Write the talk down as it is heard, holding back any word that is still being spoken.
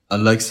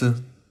Alexa,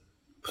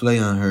 play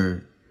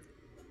Unheard.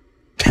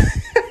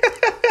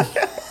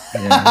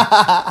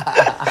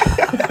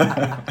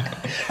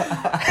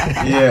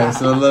 Yeah,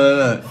 so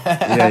look.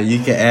 Yeah,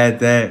 you can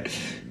add that.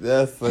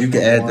 You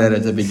can add that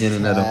at the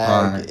beginning of the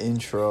pod.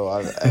 Intro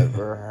I've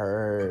ever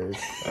heard.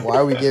 Why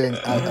are we giving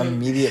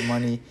immediate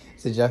money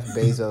to Jeff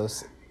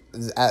Bezos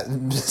at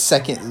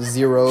second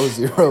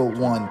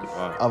 001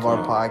 of our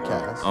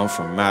podcast? I'm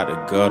from out the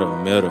gutter,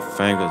 middle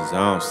fingers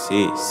on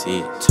 6.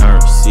 Turn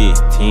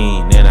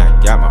 16, then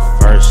I got my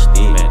first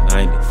stick. Man,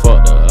 90,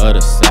 fuck the other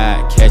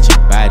side, catch a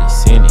body,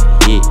 send it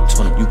hit.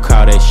 20, you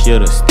call that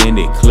shit a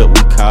extended clip,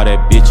 we call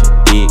that bitch a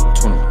dick.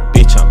 20,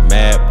 bitch, I'm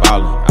mad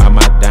ballin', all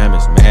my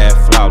diamonds mad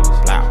flawless.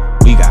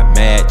 Loud, we got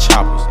mad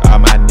choppers, all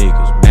my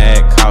niggas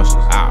mad cautious.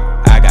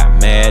 I got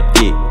mad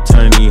dick,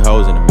 turn these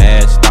hoes into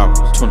mad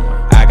stalkers. 21,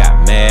 I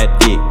got mad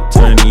dick,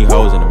 turn these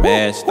hoes into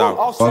mad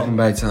stalkers. Welcome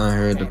back to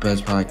Unheard, the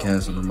best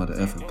podcast on the mother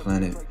effing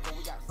planet.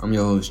 I'm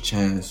your host,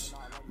 Chance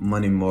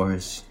Money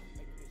Morris.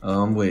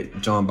 I'm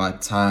joined by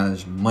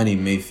Taj Money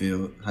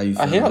Mayfield. How you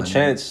feeling? I hear how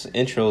Chance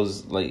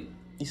intros, like,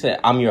 he said,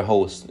 I'm your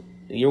host.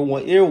 You're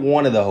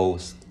one of the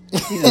hosts.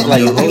 He's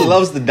like, he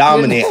loves to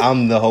dominate.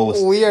 I'm the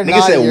host. We are Nigga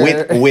not said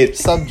your with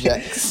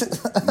subjects.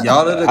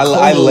 Y'all are the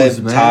co-hosts, I let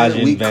man. Taj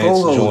and We Vance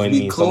co-hosts. join We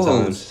me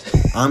co-hosts.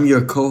 sometimes. I'm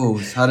your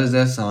co-host. How does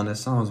that sound? That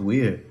sounds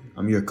weird.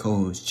 I'm your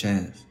co-host,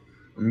 Chance.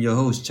 I'm your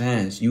host,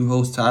 Chance. You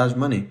host Taj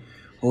Money.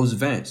 Host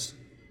Vance.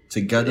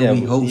 Together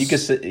we host. You can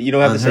say, you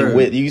don't have to say Unheard.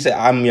 with. You can say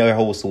I'm your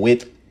host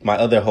with my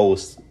other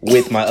host.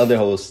 With my other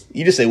host.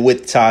 You just say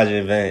with Taj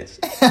and Vance.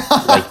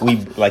 Like we're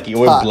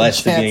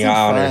blessed to be an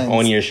honor friends.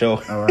 on your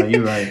show. All right,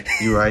 you're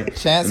right.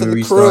 Chance Let of me the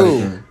restart crew.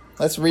 again.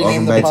 Let's rename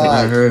Welcome the back to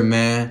pod. Unheard,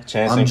 man.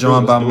 Chance I'm and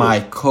joined crew, by let's do my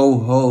it.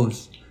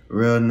 co-host,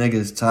 Real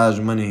Niggas, Taj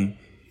Money,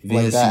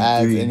 Like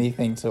that adds VNC3.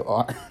 anything to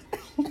our...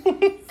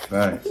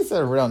 Right. He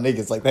said real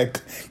niggas, like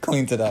that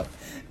cleans it up.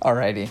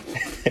 Alrighty.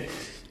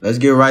 Let's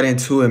get right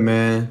into it,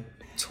 man.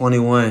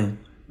 21,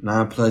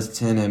 9 plus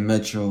 10 at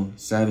Metro,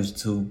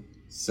 Savage 2,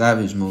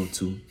 Savage Mode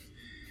 2.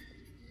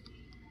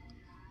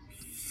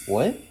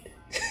 What?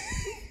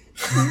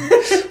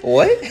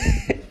 What?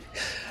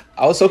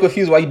 I was so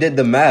confused why you did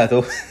the math.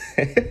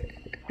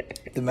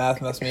 The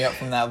math messed me up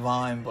from that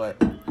Vine, but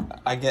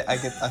I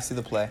see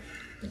the play.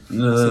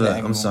 No,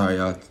 I'm sorry,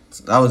 y'all.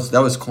 That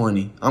was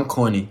corny. I'm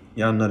corny.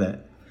 Y'all know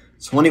that.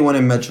 21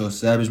 in Metro,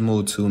 Savage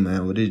Mode 2,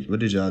 man. What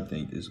did y'all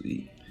think this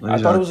week?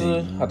 I thought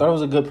it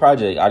was a good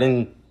project. I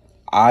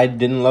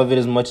didn't love it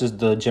as much as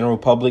the general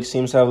public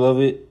seems to have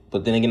loved it.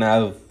 But then again, I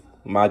have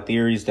my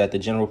theories that the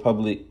general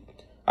public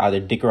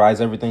either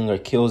dickerize everything or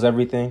kills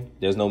everything.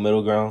 There's no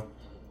middle ground.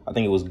 I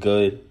think it was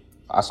good.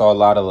 I saw a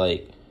lot of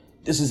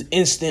this is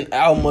instant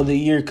album of the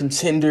year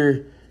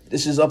contender.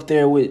 This is up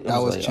there with.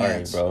 That was like,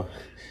 Chance. all right, bro.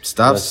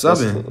 Stop Let's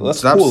subbing.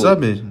 Stop cool it.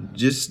 subbing.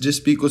 Just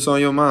speak what's on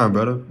your mind,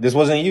 brother. This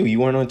wasn't you. You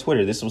weren't on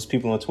Twitter. This was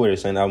people on Twitter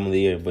saying album of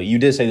the year. But you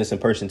did say this in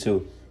person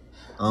too.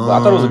 But I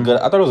thought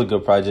it was a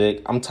good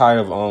project. I'm tired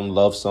of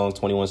Love Song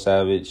 21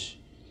 Savage.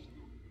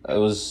 It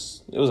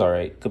was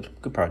alright.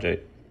 Good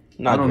project.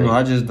 Not I don't great. know.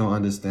 I just don't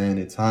understand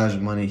it. Taj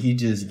Money, he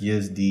just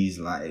gives these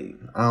I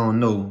don't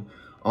know.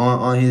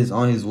 On his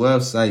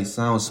website,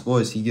 Sound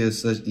Sports, he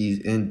gives such these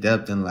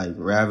in-depth and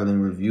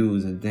rattling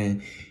reviews, and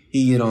then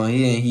he get on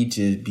here and he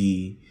just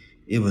be,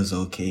 it was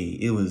okay,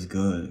 it was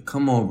good.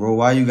 Come on, bro.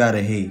 Why you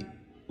gotta hate?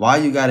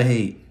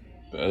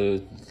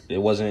 It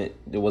wasn't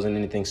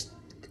anything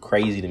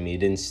crazy to me. It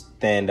didn't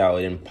stand out.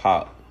 It didn't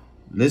pop.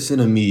 Listen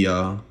to me,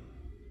 y'all.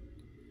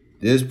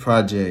 This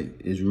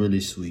project is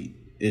really sweet.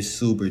 It's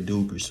super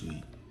duper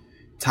sweet.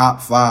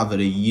 Top 5 of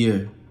the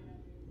year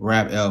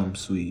rap album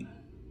sweet.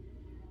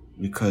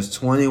 Because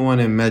 21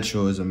 in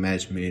Metro is a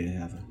match made in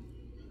heaven.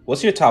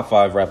 What's your top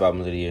 5 rap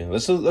albums of the year?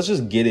 Let's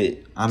just get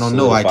it. I don't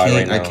know. I solidified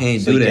can't. right I can't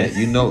now. do So that.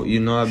 You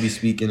know. I be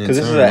speaking in terms. Because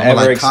this is an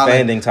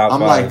ever-expanding top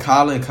 5. I'm like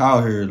Colin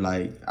Cowherd.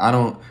 I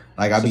don't.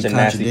 I be Such a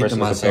nasty contradicting person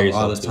to compare myself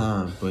all the yourself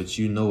time. But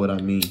you know what I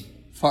mean.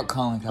 Fuck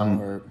Colin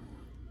Cowherd.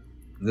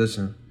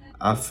 Listen,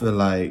 I feel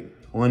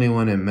like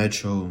 21 and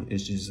Metro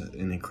is just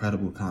an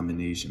incredible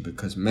combination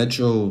because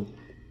Metro,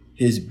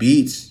 his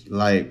beats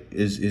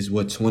is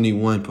what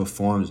 21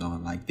 performs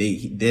on.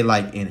 They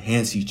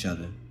enhance each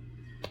other.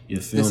 You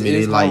feel This me?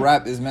 is They how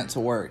rap is meant to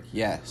work.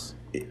 Yes.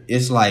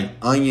 It's like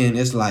onion.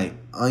 It's like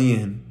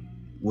onion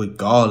with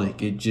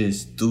garlic. It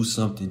just do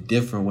something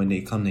different when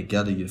they come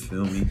together. You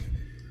feel me?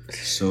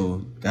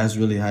 So that's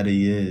really how they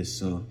is.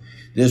 So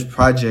this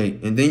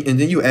project, and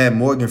then you add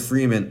Morgan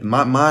Freeman.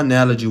 My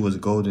analogy was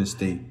Golden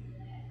State.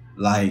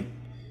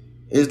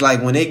 It's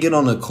like when they get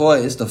on the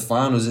court, it's the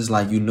finals. It's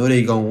like you know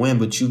they gonna win,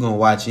 but you gonna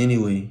watch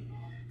anyway.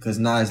 Cause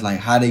now it's like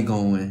how they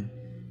gonna win.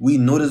 We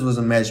know this was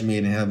a match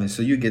made in heaven.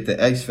 So you get the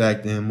X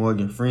Factor in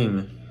Morgan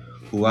Freeman,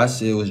 who I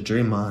said was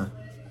Draymond.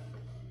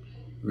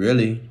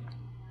 Really?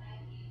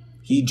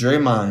 He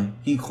Draymond.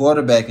 He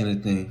quarterbacking the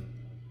thing.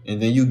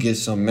 And then you get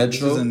some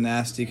Metro. This is a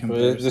nasty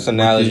comparison. This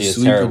analogy this is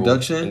sweet terrible.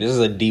 production. And this is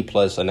a D+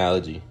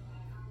 analogy.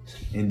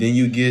 And then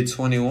you get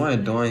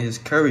 21 doing his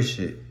Curry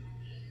shit.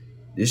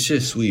 This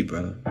shit's sweet,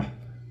 brother.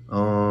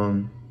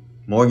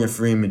 Morgan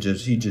Freeman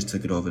just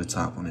took it over the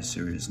top on a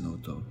serious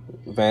note though.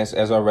 Vance,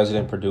 as our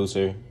resident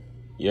producer,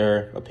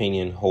 your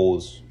opinion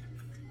holds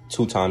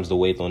 2 times the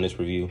weight on this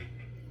review.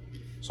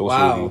 So what's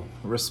your review?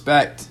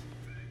 Respect.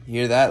 You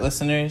hear that,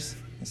 listeners?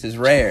 This is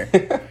rare.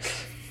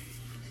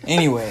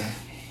 Anyway,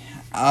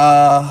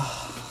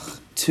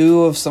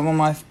 2 of some of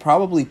my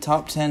probably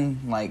top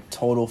 10 like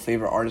total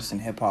favorite artists in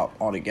hip hop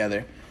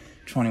altogether,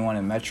 21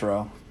 and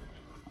Metro.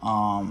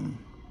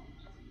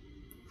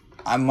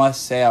 I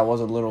must say I was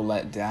a little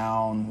let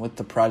down with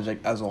the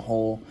project as a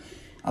whole.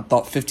 I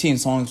thought 15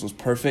 songs was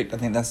perfect. I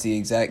think that's the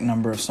exact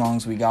number of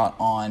songs we got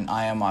on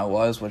I Am I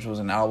Was, which was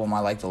an album I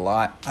liked a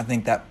lot. I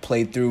think that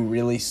played through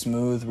really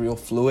smooth, real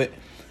fluid.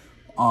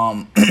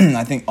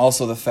 I think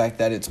also the fact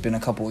that it's been a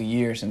couple of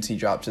years since he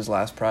dropped his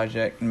last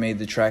project and made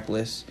the track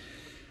list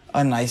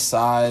a nice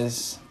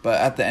size.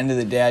 But at the end of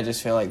the day, I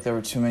just feel like there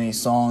were too many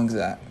songs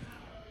that,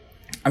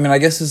 I mean, I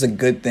guess it's a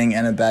good thing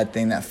and a bad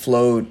thing that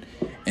flowed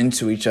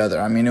into each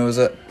other. I mean, it was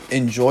a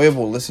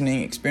enjoyable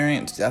listening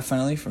experience,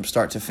 definitely, from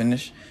start to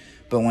finish.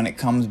 But when it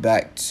comes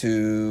back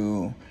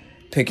to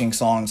picking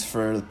songs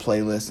for the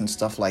playlist and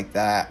stuff like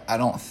that, I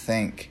don't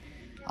think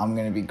I'm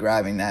going to be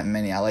grabbing that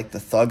many. I like the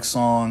Thug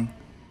song.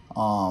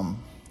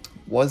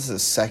 What's the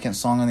second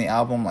song on the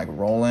album? Like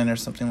Rollin' or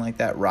something like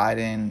that?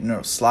 Riding.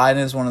 No,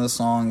 Sliding is one of the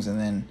songs. And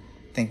then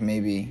I think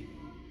maybe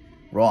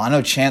Roll. I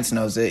know Chance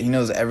knows it. He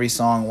knows every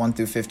song 1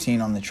 through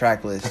 15 on the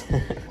track list.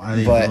 Why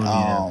they doing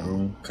that,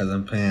 bro? Because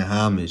I'm paying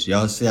homage.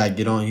 Y'all say I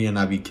get on here and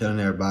I be killing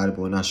everybody, but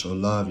when I show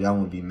love, y'all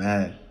won't be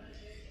mad.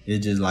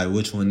 It's just like,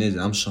 which one is it?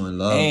 I'm showing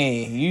love.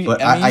 Hey, you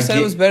said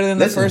it was better than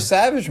the first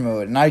Savage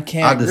Mode, and I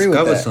can't agree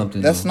with that.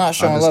 Something, that's not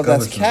showing love.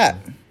 That's cap.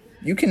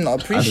 You can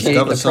appreciate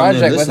the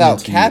project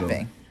without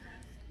capping.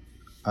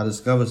 I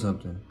discovered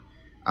something.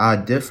 Our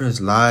difference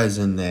lies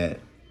in that,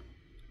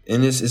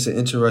 and it's an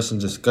interesting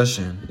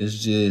discussion. It's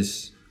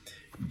just,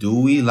 do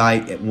we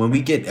like, when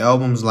we get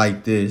albums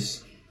like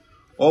this,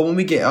 or when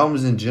we get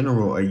albums in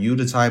general, are you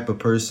the type of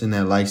person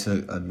that likes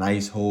a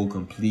nice, whole,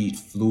 complete,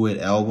 fluid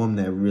album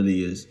that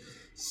really is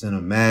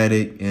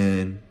cinematic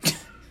and,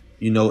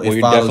 you know,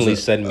 it follows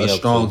a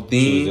strong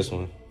theme? This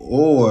one.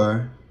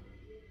 Or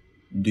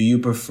do you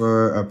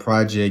prefer a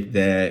project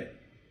that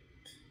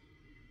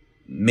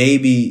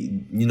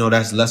maybe, you know,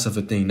 that's less of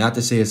a thing? Not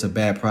to say it's a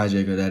bad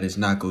project or that it's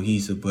not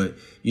cohesive, but,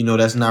 you know,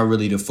 that's not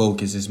really the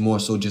focus. It's more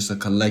so just a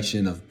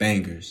collection of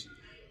bangers.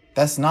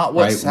 That's not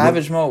what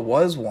Savage Mode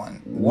was.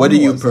 What do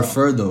you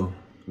prefer, though?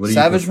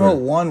 Savage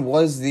Mode 1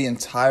 was the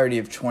entirety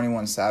of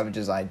 21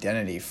 Savage's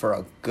identity for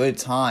a good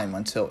time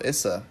until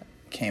Issa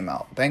came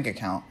out, Bank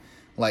Account.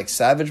 Like,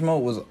 Savage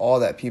Mode was all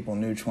that people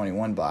knew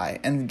 21 by.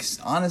 And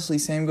honestly,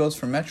 same goes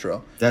for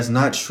Metro. That's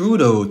not true,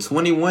 though.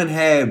 21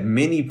 had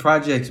many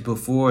projects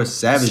before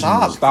Savage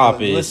Mode.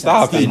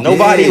 Stop it.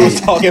 Nobody was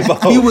talking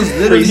about he was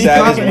literally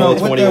talking about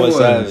 21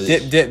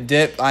 Savage.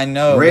 Dip. I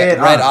know. Red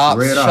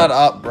Ops. Shut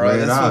up, bro.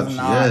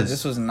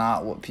 This was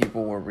not what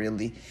people were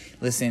really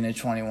listening to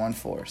 21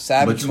 for.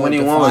 Savage but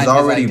 21 was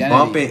already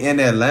bumping in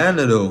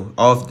Atlanta, though,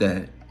 off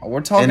that.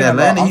 I'm talking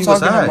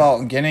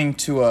about getting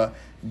to a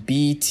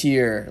B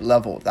tier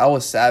level. That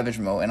was Savage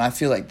Mode, and I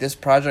feel like this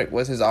project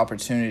was his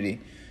opportunity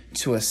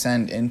to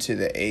ascend into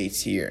the A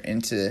tier,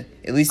 into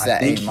at least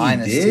that A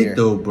minus tier. He did,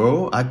 though,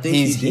 bro. I think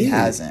he did.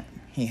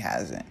 He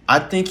hasn't. I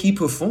think he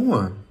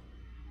performed.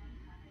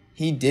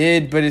 He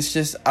did, but it's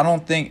just I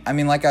don't think. I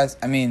mean,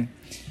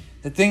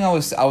 the thing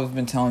I've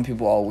been telling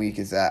people all week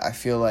is that I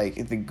feel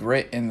like the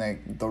grit and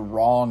the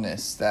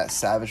rawness that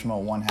Savage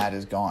Mode 1 had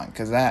is gone.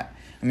 Because that,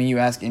 I mean, you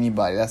ask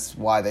anybody, that's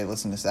why they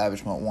listen to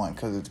Savage Mode 1,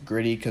 because it's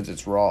gritty, because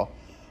it's raw.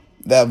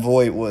 That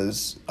void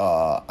was,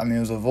 it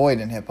was a void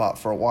in hip-hop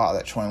for a while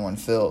that 21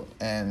 filled.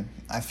 And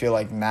I feel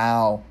like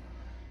now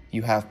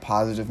you have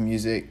positive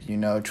music. You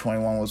know,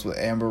 21 was with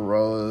Amber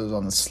Rose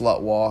on the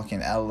Slut Walk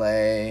in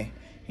L.A.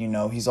 You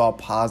know, he's all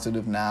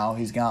positive now.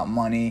 He's got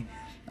money.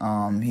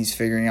 He's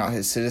figuring out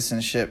his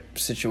citizenship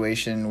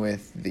situation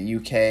with the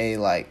UK.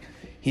 Like,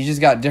 he's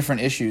just got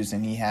different issues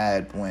than he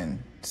had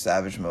when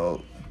Savage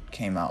Mode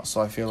came out.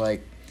 So I feel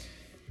like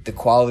the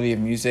quality of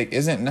music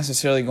isn't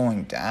necessarily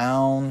going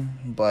down,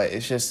 but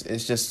it's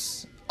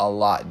just a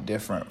lot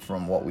different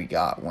from what we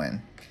got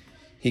when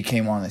he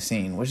came on the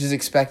scene, which is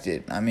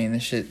expected. I mean,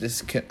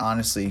 this could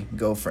honestly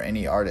go for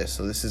any artist.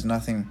 So this is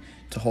nothing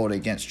to hold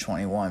against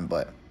 21,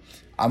 but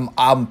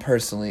I'm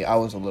personally, I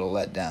was a little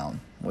let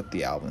down with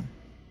the album.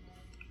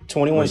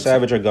 21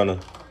 Savage or Gunna?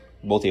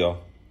 Both of y'all.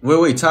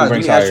 Wait, Todd,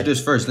 let me ask you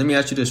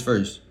this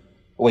first.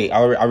 Wait,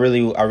 I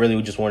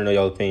really just want to know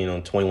your opinion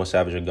on 21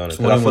 Savage or Gunna.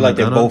 Because I feel like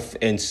they're both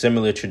in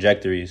similar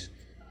trajectories.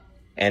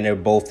 And they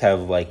both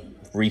have, like,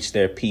 reached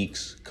their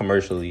peaks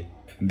commercially.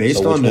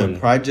 Based on the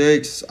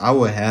projects, I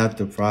would have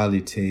to probably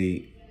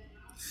take...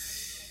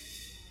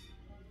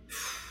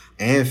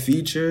 And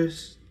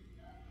features?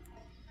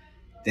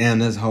 Damn,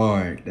 that's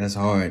hard. That's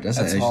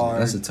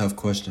a tough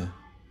question.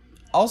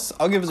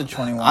 I'll give it a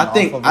 21. I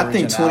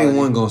think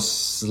 21 goes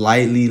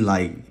slightly,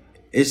 like,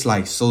 it's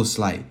like so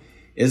slight.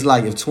 It's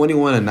like if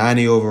 21 a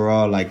 90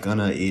 overall, like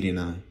Gunna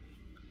 89.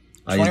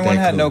 21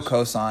 had no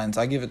cosigns.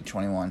 I give it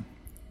 21.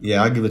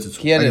 Yeah, I give it to.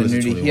 He had I a give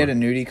it to Nudie. He had a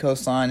 21. Nudie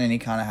cosign, and he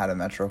kind of had a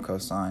Metro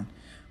cosign,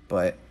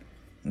 but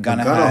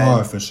Gunna Gunna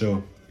hard for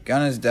sure.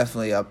 Gunna's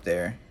definitely up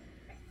there.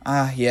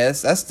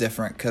 Yes, that's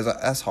different because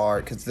that's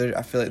hard because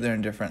I feel like they're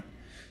in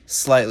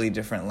slightly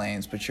different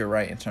lanes. But you're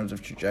right in terms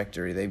of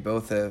trajectory. They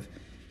both have.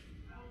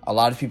 A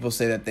lot of people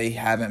say that they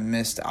haven't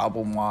missed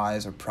album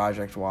wise or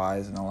project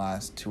wise in the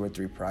last 2 or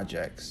 3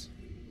 projects.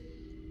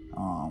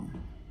 All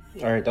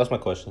right, that's my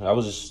question. I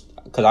was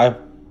just because I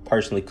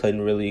personally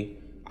couldn't really.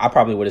 I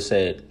probably would have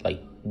said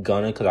like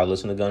Gunna because I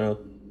listen to Gunna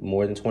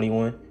more than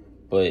 21,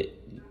 but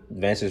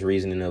Vance's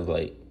reasoning of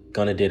like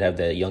Gunna did have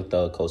that Young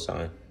Thug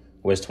cosign,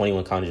 whereas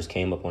 21 kind of just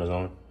came up on his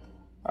own.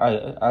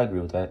 I agree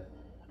with that.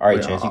 All right,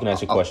 Wait, Chance, you can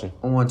ask your question.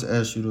 I want to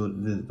ask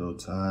you though,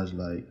 Taj.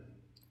 Like,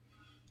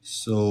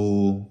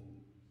 so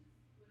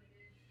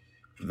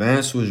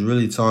Vance was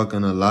really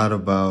talking a lot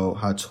about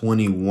how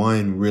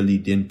 21 really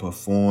didn't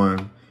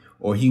perform,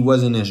 or he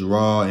wasn't as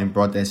raw and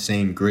brought that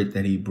same grit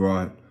that he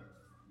brought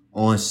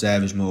on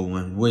Savage Mode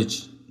 1,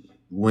 which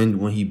when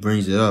he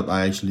brings it up,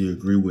 I actually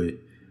agree with.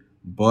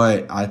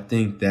 But I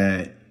think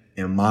that,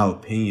 in my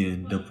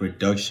opinion, the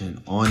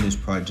production on this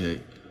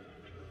project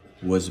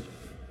was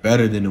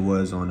better than it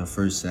was on the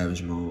first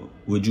Savage Mode.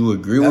 Would you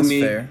agree with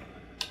me? That's fair.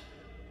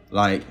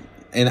 Like,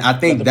 and I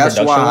think the that's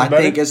production why was I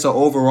better? think it's an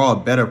overall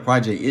better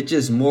project. It's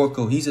just more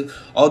cohesive.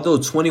 Although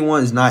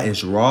 21 is not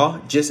as raw,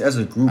 just as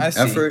a group I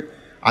see. effort,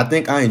 I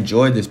think I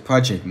enjoyed this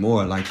project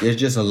more. Like, there's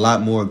just a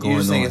lot more You going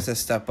just think on. it's a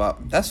step up.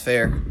 That's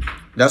fair.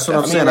 That's what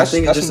I'm saying. I that's-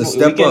 think it's that's just a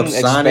what- step we up can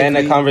expand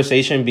that sonically.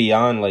 conversation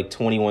beyond like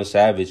 21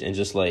 Savage and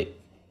just like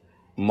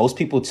most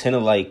people tend to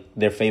like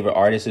their favorite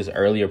artists'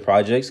 earlier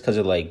projects because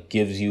it like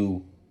gives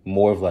you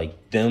more of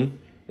like them,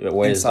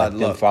 whereas Inside like them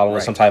look, following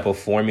right. some type of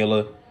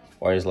formula,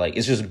 or it's like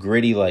it's just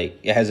gritty, like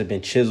it hasn't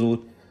been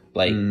chiseled.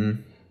 Like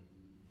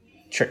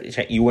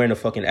you wearing a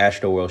fucking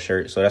Astroworld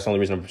shirt, so that's the only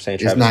reason I'm saying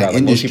It's Travis not Scott.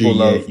 Like, most industry people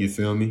yet, love you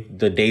feel me?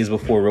 the days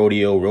before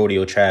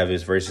Rodeo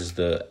Travis versus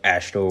the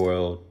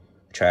Astroworld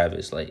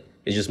Travis. Like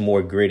it's just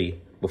more gritty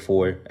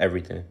before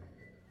everything.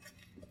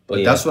 But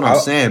yeah, that's what I'm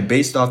saying,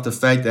 based off the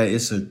fact that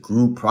it's a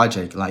group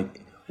project.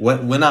 Like,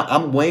 when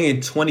I'm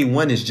weighing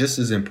 21 is just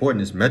as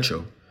important as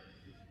Metro.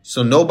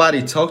 So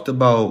nobody talked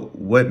about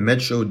what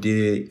Metro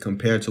did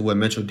compared to what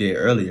Metro did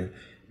earlier.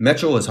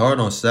 Metro was hard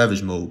on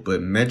Savage Mode,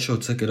 but Metro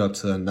took it up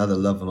to another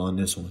level on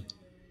this one.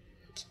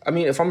 I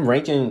mean, if I'm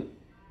ranking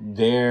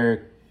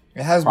their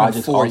It has been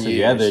projects 4 all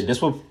together, years.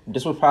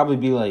 this would probably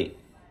be like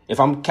if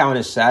I'm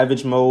counting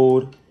Savage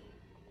Mode,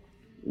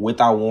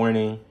 Without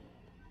Warning,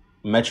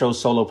 Metro's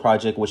solo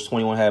project, which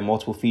 21 had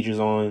multiple features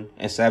on,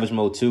 and Savage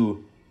Mode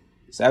 2.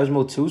 Savage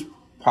Mode 2 is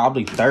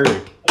probably third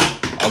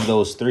of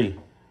those 3.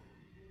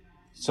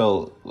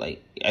 So,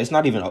 like, it's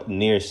not even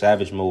near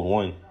Savage Mode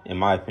 1, in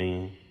my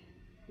opinion.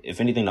 If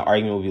anything, the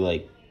argument would be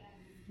like,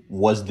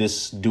 was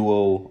this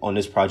duo on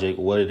this project,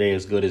 were they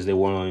as good as they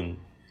were on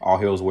All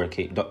Heroes Wear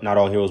Capes? Not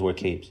All Heroes Wear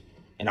Capes.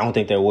 And I don't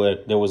think they were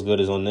as good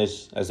as on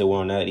this as they were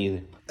on that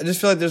either. I just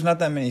feel like there's not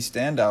that many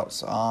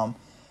standouts.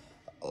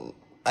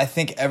 I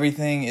think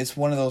everything is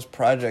one of those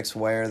projects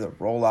where the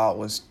rollout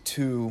was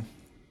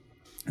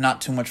not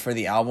too much for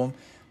the album,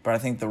 but I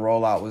think the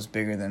rollout was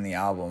bigger than the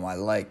album. I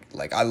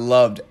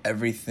loved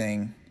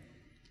everything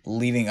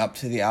leading up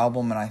to the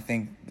album, and I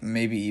think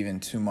maybe even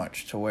too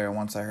much to where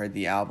once I heard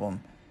the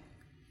album,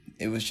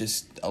 it was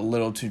just a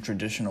little too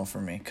traditional for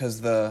me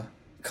because the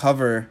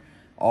cover,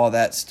 all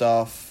that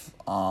stuff,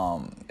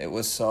 it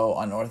was so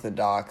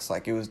unorthodox.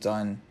 Like it was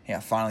done. Yeah,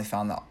 I finally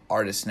found the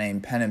artist's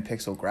name, Pen and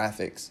Pixel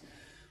Graphics,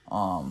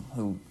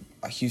 who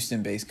a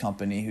Houston-based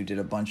company who did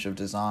a bunch of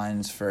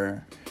designs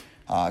for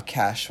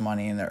Cash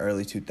Money in the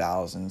early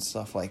 2000s,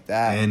 stuff like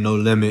that. And No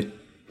Limit.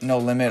 No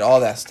Limit, all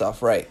that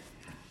stuff, right.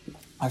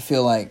 I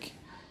feel like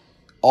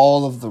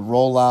all of the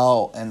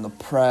rollout and the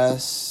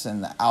press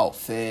and the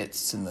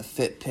outfits and the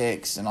fit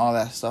pics and all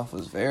that stuff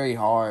was very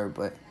hard,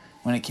 but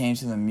when it came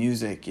to the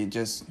music, it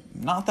just,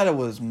 not that it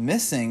was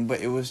missing,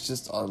 but it was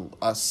just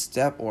a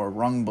step or a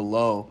rung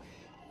below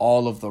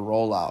all of the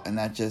rollout, and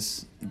that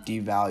just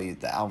devalued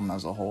the album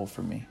as a whole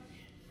for me.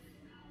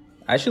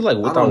 I actually like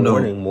Without don't know.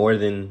 Warning more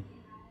than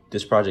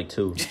this project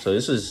too. So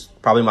this is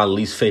probably my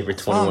least favorite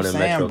 21 That's and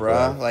what I'm saying, Metro.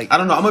 bruh. collab. Like, I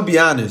don't know. I'm going to be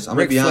honest. I'm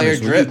going Ric to be Flair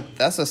honest. When Drip, you-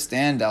 that's a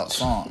standout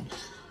song.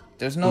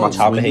 There's no... My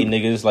top of hate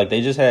niggas, like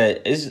they just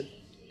had Listen,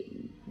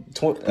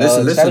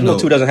 Savage Mode though.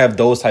 2 doesn't have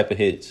those type of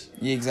hits.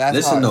 Yeah,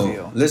 exactly how I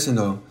feel. Listen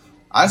though.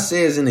 I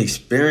say as an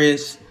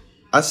experience,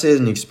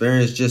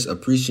 just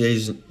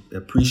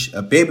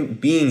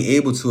being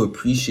able to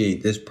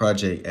appreciate this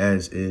project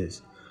as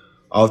is,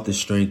 off the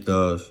strength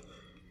of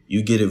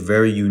you get a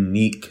very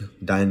unique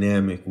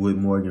dynamic with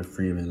Morgan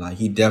Freeman. Like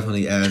he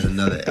definitely adds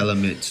another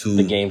element to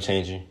The game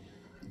changer.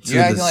 to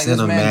You're acting like this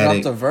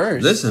man dropped a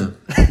verse. Listen.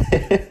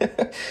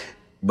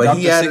 But Dropped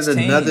he a added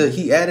 16.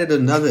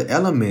 another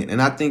element,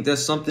 and I think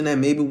that's something that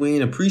maybe we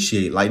ain't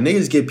appreciate. Like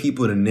niggas get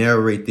people to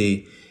narrate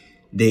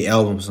they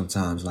album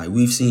sometimes. Like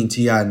we've seen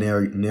T.I.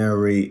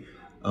 narrate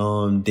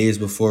Days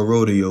Before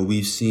Rodeo.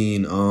 We've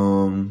seen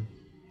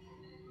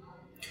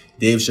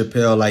Dave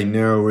Chappelle like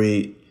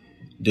narrate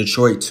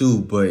Detroit too,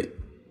 but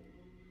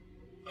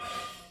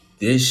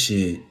this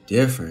shit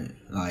different.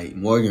 Like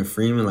Morgan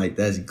Freeman, like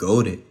that's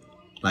goated.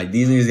 Like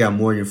these niggas got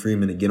Morgan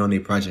Freeman to get on their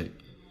project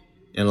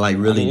and like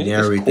really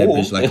narrate that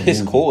bitch like a movie.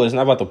 It's cool. It's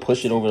not about to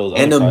push it over those.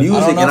 And other the music,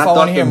 I don't know and I if I wanna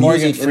thought hear the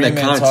Morgan music in the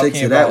Freeman context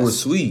talking of that about- was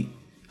sweet.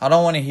 I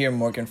don't want to hear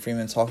Morgan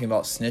Freeman talking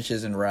about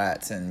snitches and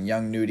rats and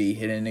Young Nudie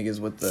hitting niggas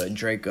with the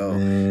Draco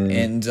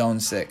in Zone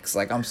 6.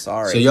 Like, I'm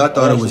sorry. So y'all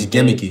thought it was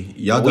Actually, gimmicky.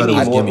 Y'all thought it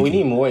was We gimmicky.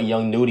 need more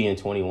Young Nudie in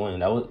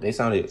 21. They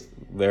sounded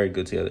very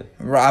good together.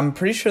 I'm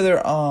pretty sure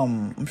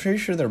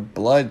they're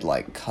blood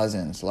like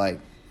cousins, like,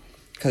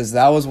 cause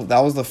that was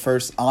the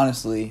first,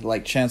 honestly,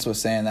 like Chance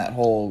was saying, that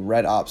whole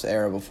Red Ops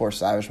era before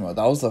Savage Mode.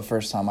 That was the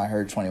first time I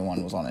heard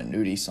 21 was on a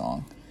Nudie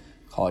song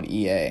called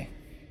EA.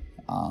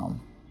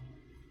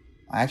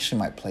 I actually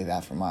might play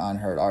that for my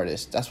Unheard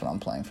Artist. That's what I'm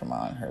playing for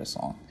my Unheard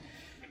song.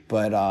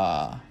 But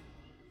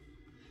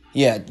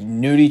yeah,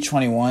 Nudie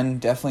 21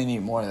 definitely need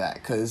more of that,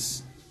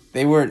 because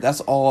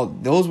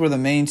those were the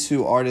main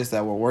two artists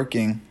that were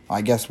working,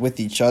 I guess,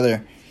 with each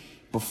other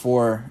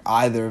before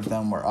either of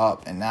them were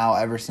up. And now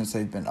ever since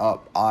they've been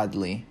up,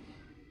 oddly,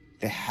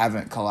 they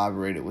haven't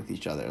collaborated with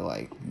each other.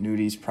 Like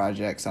Nudie's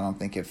projects, I don't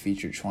think have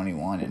featured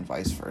 21 and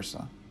vice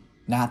versa.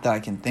 Not that I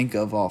can think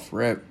of off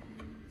rip.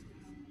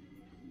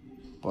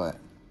 But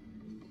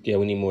Yeah,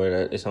 we need more of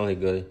that. It sounded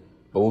good.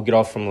 But we'll get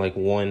off from like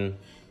one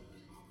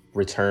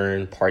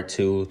return part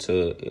 2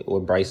 to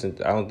what Bryson.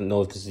 I don't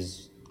know if this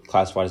is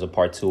classified as a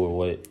part 2 or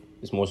what.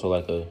 It's more so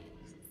like a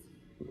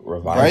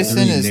revival. Bryson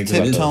is Nigga, this is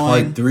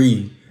tiptoeing part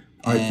 3.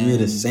 Part 3 of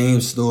the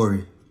same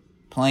story.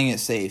 playing it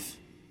safe.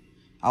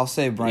 I'll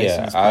say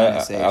Bryson's Yeah, playing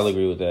it safe. I'll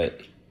agree with that.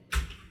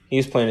 He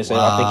was playing it safe.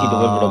 I think he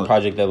delivered a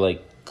project that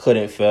like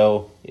couldn't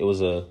fail. It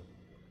was let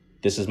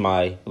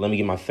me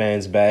get my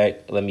fans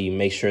back. Let me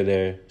make sure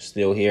they're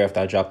still here after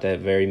I dropped that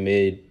very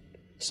mid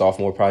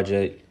sophomore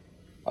project.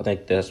 I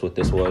think that's what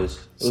this was.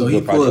 It was a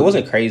good project. It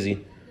wasn't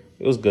crazy.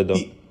 It was good though. Do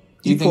you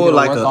He think pulled it'll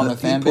like work on the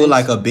fan he pulled base?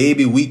 like a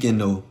baby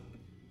weekend though.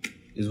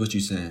 Is what you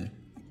saying?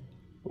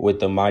 With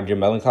the My Dear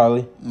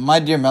Melancholy. My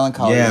Dear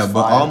Melancholy. Yeah, is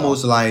but fire,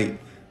 almost though. like,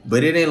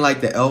 but it ain't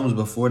like the albums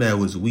before that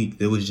was weak.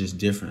 It was just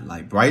different.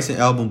 Like Bryson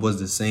album was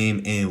the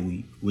same and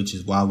weak, which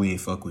is why we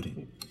ain't fuck with it.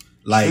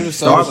 Like True to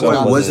Self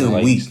Starboy was wasn't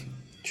like- weak.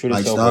 True to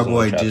Like Self wasn't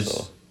Starboy trap just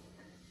soul.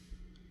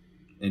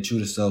 and True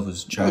to Self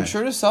was Bro, trash.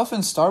 True to Self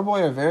and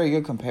Starboy are very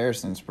good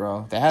comparisons,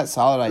 bro. They had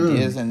solid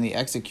ideas, and the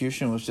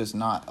execution was just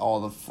not all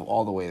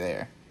the way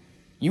there.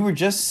 You were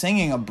just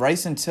singing a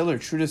Bryson Tiller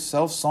True to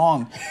Self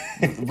song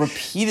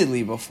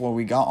repeatedly before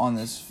we got on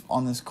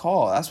this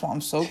call. That's why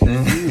I'm so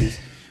confused.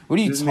 What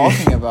are you This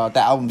talking about?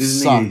 That album This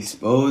nigga sucked.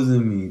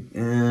 exposing me.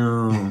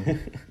 Damn.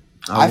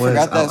 I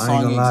forgot that I ain't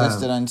song gonna lie.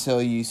 existed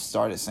until you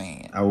started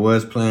singing it. I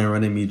was playing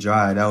Running Me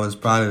Dry. That was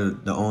probably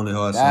the only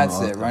hard song. That's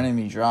off it, there. Running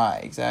Me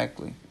Dry,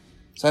 exactly.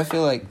 So I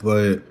feel like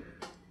But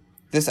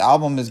this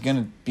album is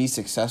gonna be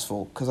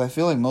successful because I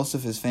feel like most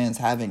of his fans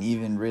haven't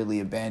even really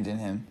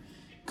abandoned him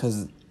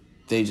because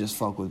they just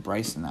fuck with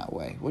Bryson that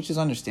way, which is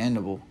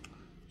understandable.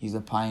 He's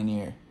a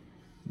pioneer,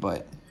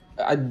 but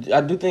I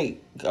do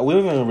think we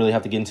don't even really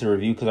have to get into the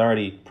review because I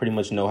already pretty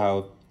much know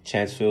how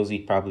Chance feels. He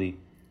probably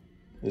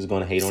is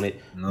going to hate on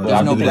it. no, There's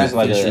I no do think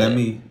black it's fish.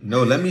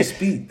 let me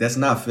speak. That's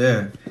not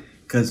fair.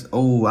 Cause I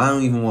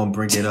don't even want to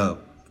bring it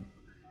up.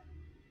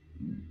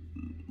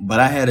 But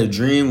I had a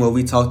dream where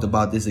we talked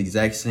about this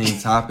exact same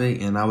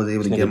topic, and I was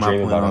able to This get nigga my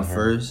dream point about off her.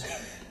 first.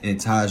 And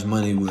Taj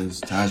Money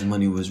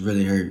was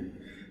really hurt.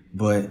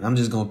 But I'm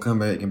just gonna come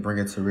back and bring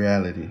it to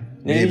reality.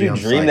 Nigga, you I'm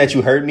dream psyched. that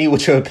you hurt me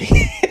with your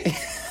opinion.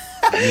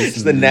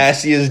 It's the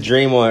nastiest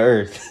dream on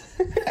earth.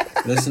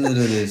 Listen to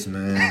this,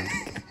 man.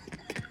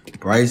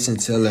 Bryson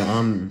Tiller,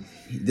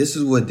 this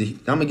is what I'm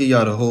gonna give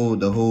y'all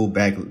the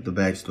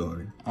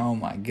backstory. oh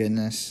my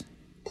goodness.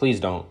 Please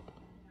don't.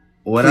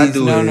 What Please, I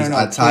do no, is no,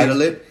 I please.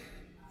 title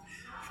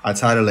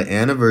it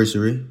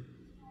Anniversary.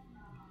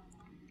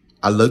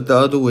 I look the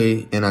other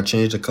way and I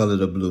change the color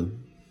to blue.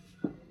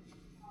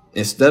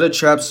 Instead of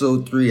Trap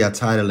Soul 3, I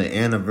title it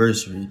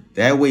Anniversary.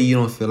 That way you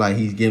don't feel like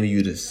he's giving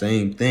you the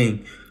same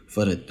thing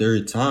for the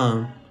third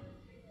time.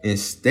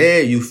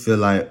 Instead, you feel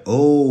like,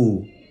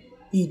 oh,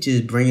 he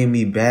just bringing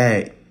me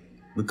back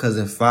because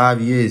in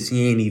 5 years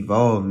he ain't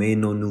evolved, made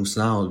no new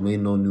sounds, made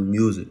no new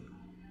music.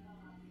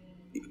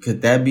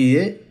 Could that be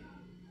it?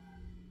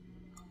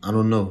 I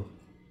don't know.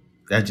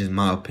 That's just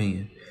my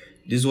opinion.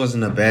 This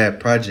wasn't a bad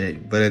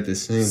project, but at the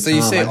same So time,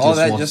 you say I all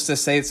that want, just to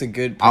say it's a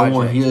good I project.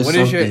 want to hear What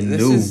is something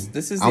this new. is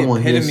this is I the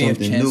wanna hear epitome of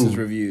something Chance's new.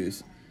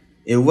 reviews.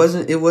 It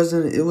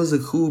was a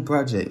cool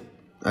project.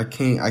 I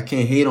can't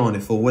hate on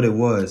it for what it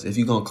was. If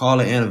you're gonna call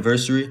it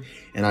Anniversary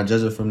and I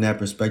judge it from that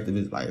perspective,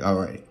 it's like, all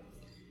right.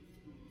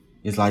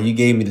 It's like you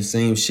gave me the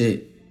same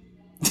shit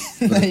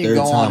for the Then you third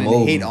go on time and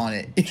over. hate on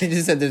it. You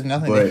just said there's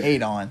nothing But- to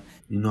hate on.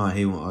 You know I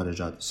hate when others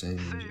drop the same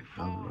music. I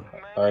don't know.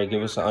 All right,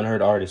 give us an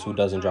unheard artist who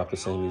doesn't drop the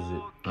same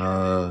music.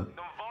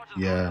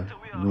 Yeah,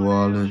 New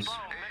Orleans.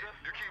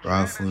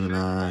 Ralph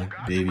 49,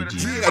 Baby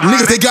G.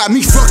 Niggas, they got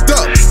me fucked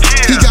up.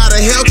 He got a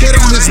Hellcat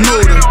on his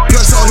motor.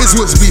 Plus all his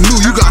whips be new,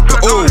 you got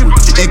the old.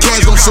 And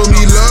Cash gon' show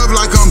me love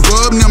like I'm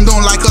Bub. Them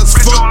don't like us,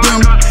 fuck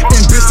them.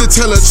 And bitch to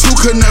tell the truth,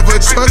 could never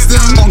trust them.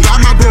 On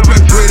God, my bro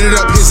been braided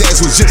up, his ass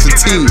was just a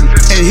teen.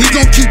 And he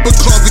gon' keep a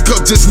coffee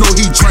cup, just know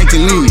he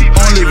drinking lean.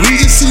 Only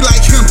reason she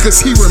like him,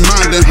 cause he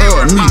reminding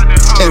her of me.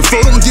 And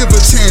Fo don't give a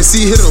chance,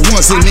 he hit her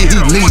once and then he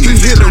leave. He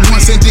hit her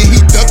once and then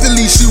he ducked the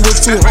lead, she was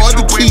too hard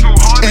to keep.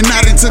 And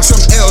I done took some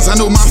L's, I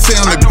know my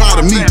family proud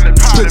of me.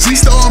 The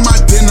G-Star on my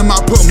denim, I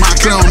put my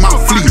clown on my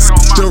fleece.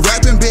 The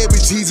rapping Baby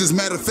Jesus,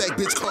 matter of fact,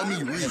 bitch, call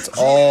me Reese. It's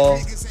all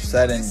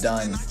said and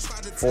done.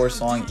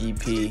 4-song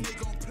EP.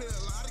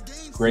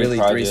 Great Really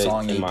project,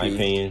 3-song in my EP.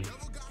 opinion.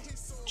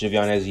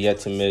 Jivion has yet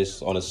to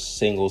miss on a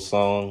single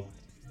song.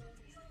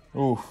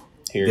 Ooh.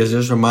 Period. Does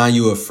this remind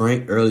you of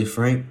Frank, early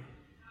Frank?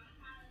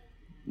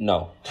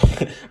 No.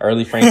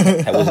 Early Frank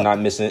was not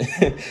missing.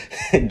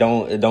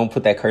 Don't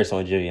put that curse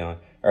on Jivion.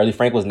 Early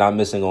Frank was not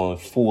missing on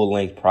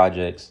full-length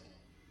projects.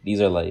 These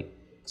are like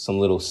some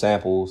little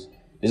samples.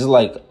 This is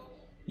like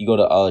you go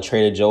to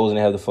Trader Joe's and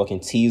they have the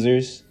fucking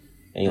teasers,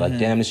 and you're like,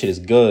 damn, this shit is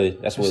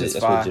good. That's what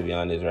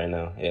Jivion is right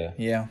now. Yeah.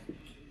 Yeah.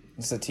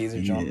 It's a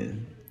teaser jump. Yeah.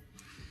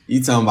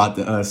 You talking about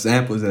the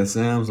samples at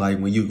Sam's, like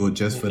when you go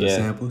just for the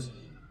samples?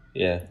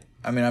 Yeah.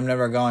 I mean, I've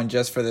never gone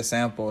just for the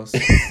samples.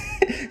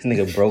 This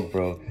nigga broke,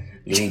 bro.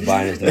 You ain't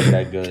buying this nigga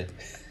that good.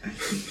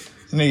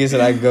 Nigga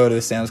said I go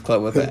to Sam's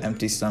Club with an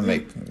empty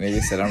stomach.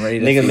 Nigga said I'm ready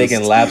to Nigga feast.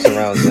 making laps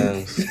around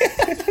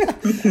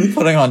Sam's.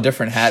 Putting on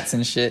different hats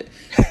and shit.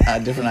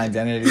 Different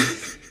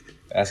identities.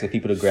 Asking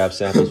people to grab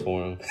samples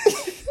for him.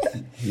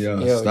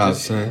 Yo, stop,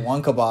 just son.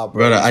 one kebab,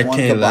 bro. Brother, Just I one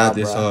can't kebab, laugh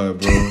this bro. hard,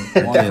 bro. I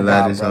One can't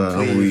laugh kebab, this bro, hard.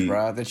 I'm please, weak.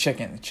 bro. The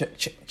chicken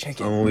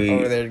I'm weak.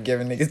 over there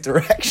giving niggas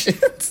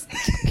directions.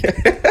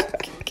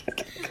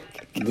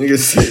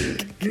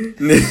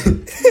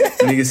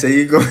 Nigga say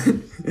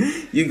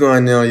you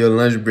going there on your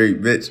lunch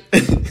break, bitch.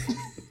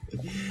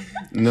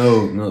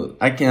 No,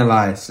 I can't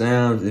lie.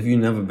 Sam's, if you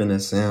never been to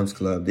Sam's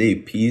Club, they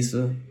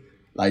pizza.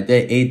 Like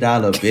that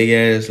 $8 big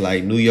ass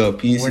like New York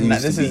pizza We're not,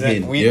 used this to be isn't.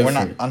 hitting We're not.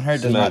 different.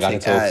 Unheard does Man, I not got take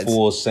into a ads.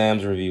 full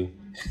Sam's review.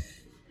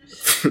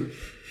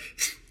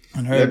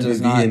 Unheard That does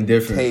be not hitting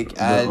different. take But,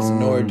 ads,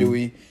 nor do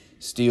we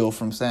steal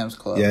from Sam's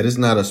Club. Yeah, this is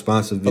not a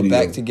sponsored But video.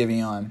 back to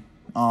Giveon.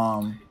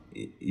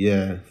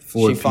 Yeah,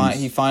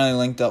 He finally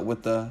linked up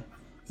with the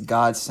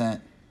God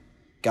sent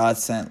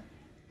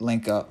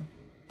link up.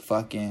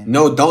 Fucking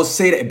No, don't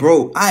say that,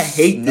 bro. I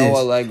hate No this.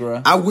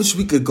 Allegra. I wish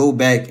we could go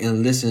back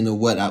and listen to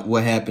what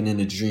happened in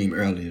the dream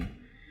earlier,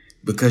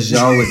 because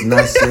y'all was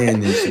not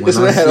saying this. When This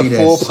I man had see a that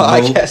full Snow,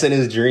 podcast in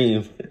his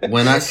dream.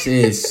 when I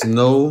said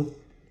Snow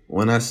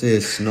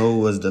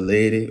was the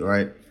lady,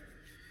 right?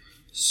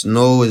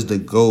 Snow is the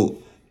GOAT.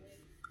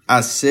 I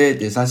said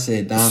this. I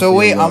said Don. So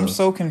wait, Feel I'm Love.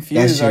 so That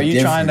confused. shit Are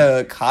you trying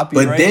different. to copy?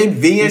 But then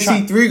You're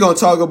trying- VNC3 gonna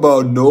talk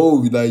about no,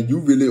 like you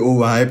really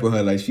overhyping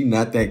her, like she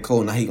not that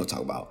cold. Now he gonna talk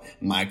about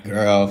my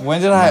girl.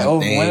 When did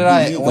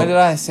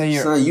I say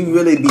you're? Son, you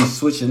really be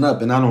switching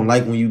up, and I don't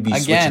like when you be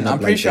switching Again, up I'm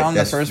pretty like sure that. I'm the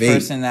That's first fake.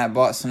 person that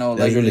bought Snow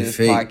That's Allegra really to this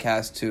fake.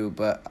 podcast too.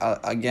 But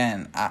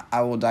again,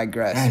 I will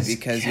digress That's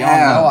because cap.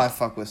 y'all know I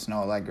fuck with Snow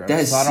Allegra,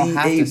 That's so I don't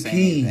have to say CAP.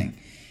 anything.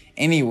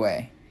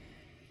 Anyway,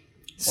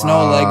 Snow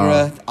Wow.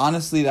 Allegra.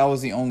 Honestly, that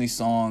was the only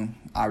song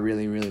I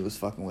really was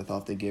fucking with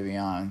off the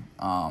Giveon.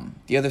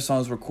 The other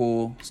songs were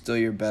cool. Still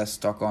Your Best,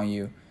 Stuck on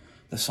You.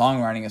 The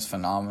songwriting is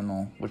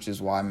phenomenal, which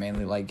is why I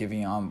mainly like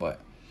Giveon.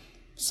 But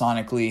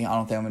sonically, I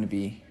don't think I'm going to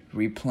be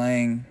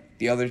replaying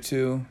the other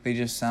two. They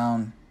just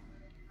sound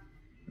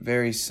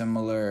very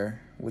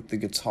similar with the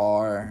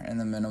guitar and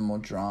the minimal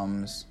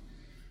drums.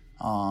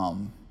 Do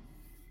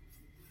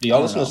y'all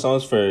don't listen know. to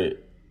songs for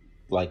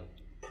like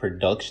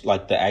production,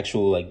 like the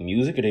actual like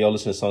music, or do y'all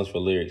listen to songs for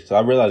lyrics? Because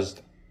I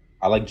realized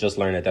I like just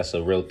learned that that's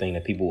a real thing,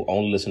 that people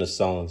only listen to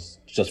songs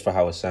just for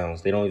how it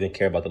sounds. They don't even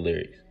care about the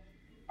lyrics.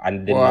 I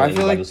didn't Well, know I anybody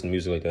feel like- listen to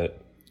music like that.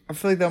 I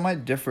feel like that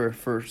might differ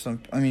for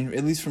some. I mean,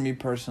 at least for me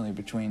personally,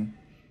 between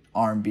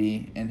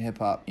R&B and hip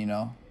hop, you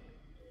know,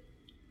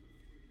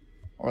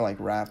 or like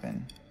rap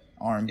and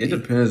R&B. It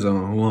depends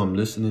on who I'm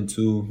listening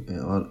to,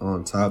 and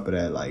on top of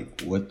that,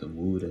 like what the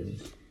mood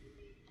is.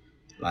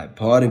 Like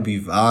Party be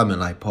vibing,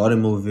 like Party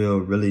Mobile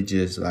really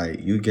just like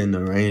you getting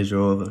the Range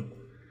Rover,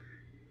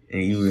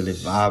 and you really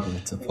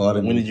vibing to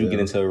Party. When did you Mobile. get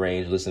into a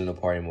range listening to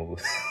Party Mobile?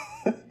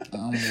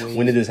 Wait.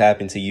 When did this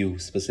happen to you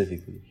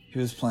specifically? He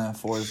was playing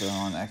Forza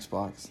on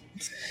Xbox.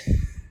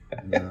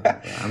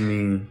 I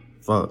mean,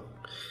 fuck.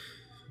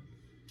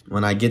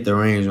 When I get the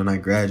range, when I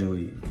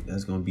graduate,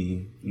 that's gonna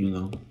be,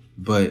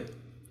 But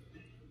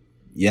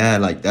yeah,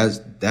 like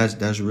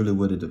that's really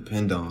what it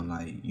depends on.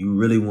 Like you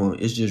really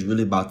want, it's just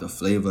really about the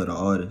flavor of the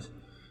artist.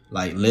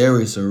 Like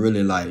lyrics are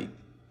really like,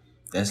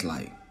 that's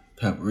like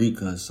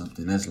paprika or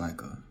something. That's like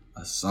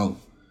a salt.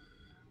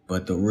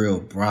 But the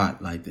real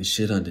brat, like the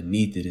shit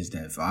underneath it is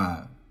that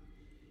vibe.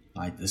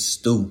 Like the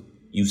stew.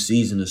 You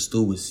season the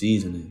stew with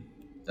seasoning.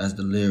 That's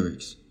the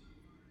lyrics.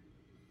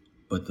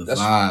 But the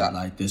vibe,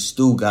 like the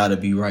stew gotta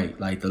be right.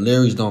 Like the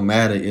lyrics don't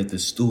matter if the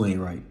stew ain't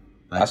right.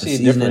 Like, see the it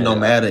seasoning different. don't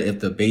matter if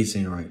the bass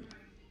ain't right.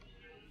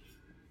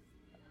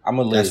 I'm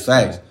a lyrics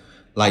That's facts. guy.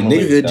 Like, I'm a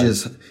nigga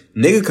lyrics could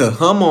guy. nigga could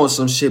hum on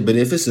some shit, but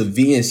if it's a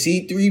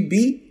VNC3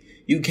 beat,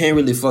 you can't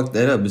really fuck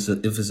that up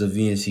if it's a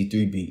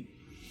VNC3 beat.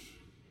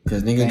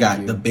 Cause nigga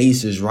got the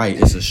bass is right.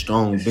 It's a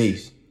strong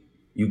bass.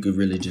 You could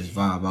really just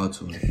vibe out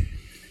to it.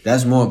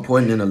 That's more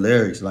important than the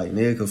lyrics. Like,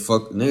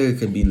 nigga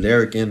could be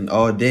lyricing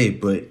all day,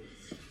 but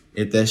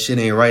if that shit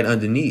ain't right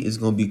underneath, it's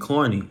gonna be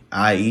corny.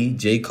 I.e.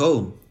 J.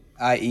 Cole.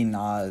 I.e.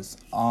 Nas.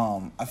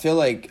 I feel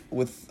like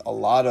with a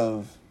lot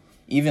of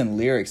even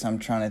lyrics, I'm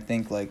trying to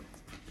think, like,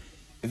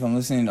 if I'm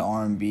listening to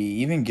R&B,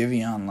 even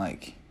Giveon,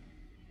 like,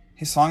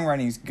 his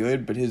songwriting's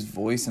good, but his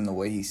voice and the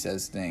way he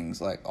says things,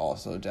 like,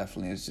 also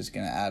definitely is just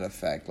gonna add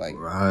effect. Like,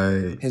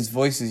 Right. his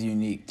voice is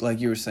unique.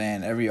 Like you were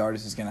saying, every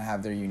artist is gonna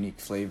have their unique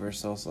flavor.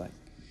 So it's like,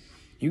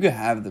 you could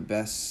have the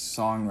best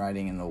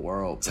songwriting in the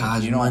world. But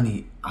Taj you don't,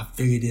 Money. I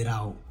figured it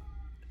out.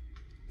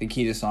 the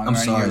key to songwriting, I'm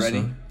sorry, you ready?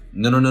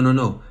 son.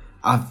 No.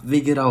 I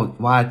figured out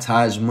why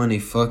Taj Money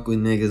fuck with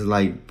niggas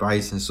like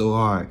Bryson so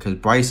hard. Cause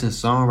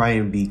Bryson's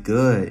songwriting be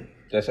good.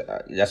 That's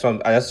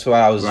what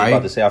I was Right?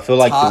 about to say. I feel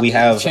like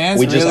Chance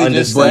we just really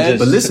understood.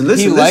 But listen.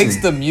 He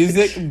likes the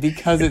music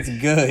because it's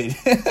good.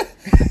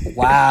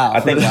 Wow. I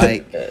think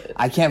like,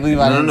 I can't believe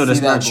I didn't No, see that's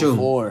that not true.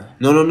 before.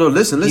 No.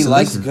 Listen. He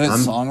likes listen. good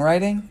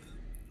songwriting?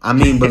 I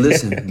mean, but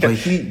listen, but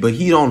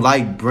he don't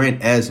like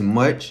Brent as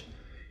much,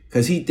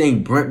 cause he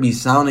think Brent be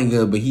sounding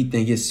good, but he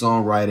think his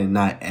songwriting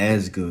not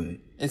as good.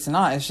 It's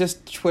not. It's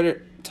just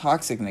Twitter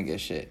toxic nigga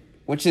shit,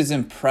 which is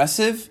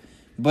impressive,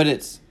 but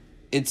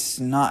it's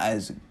not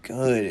as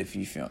good if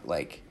you feel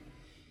like.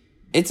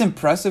 It's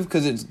impressive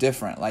because it's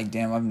different. Like,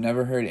 damn, I've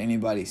never heard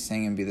anybody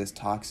sing and be this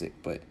toxic,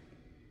 but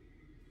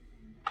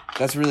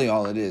that's really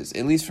all it is,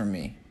 at least for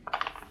me,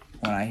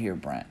 when I hear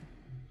Brent.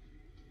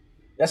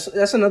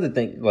 That's another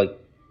thing. Like,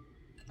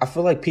 I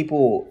feel like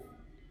people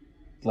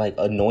like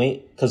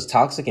anoint because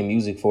toxic in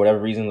music for whatever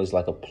reason is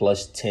like a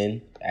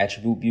 +10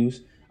 attribute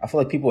abuse. I feel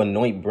like people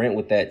anoint Brent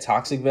with that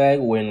toxic bag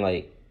when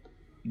like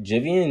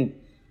Giveon,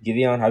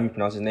 however you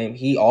pronounce his name,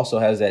 he also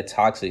has that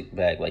toxic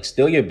bag. Like,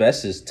 Still Your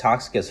Best is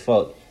toxic as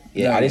fuck.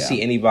 Yeah, I didn't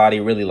see anybody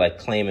really like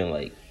claiming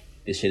like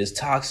this shit is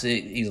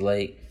toxic. He's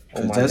like,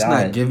 oh my that's god,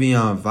 not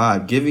Giveon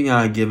vibe.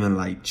 Giveon giving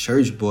like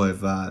church boy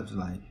vibes,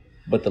 like.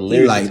 but the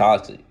lyrics are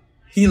toxic.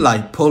 He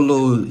like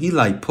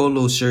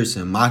polo shirts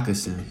and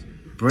moccasins.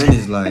 Brent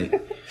is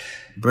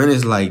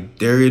like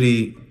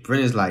dirty.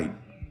 Brent is like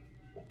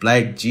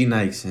black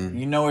G-Nikes and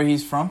You know where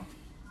he's from?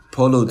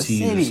 polo The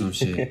tees or city. some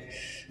shit.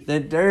 The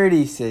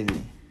dirty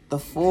city. The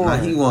four.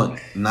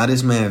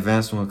 This man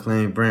Vance won't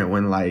claim Brent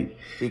when like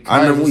Because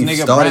I remember this we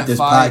nigga started Brent this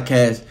five-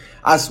 podcast.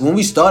 When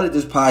we started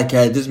this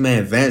podcast, this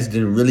man Vance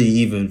didn't really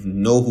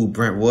even know who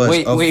Brent was.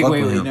 Wait, or fuck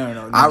with him.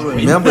 no. I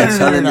remember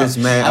telling this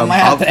man I might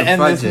about have to the end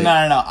project. this. No.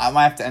 I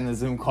might have to end the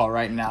Zoom call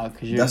right now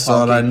because you're That's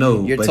talking, all I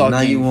know, You're but talking now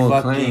you won't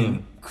fucking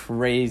claim.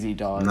 crazy,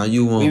 dog. Now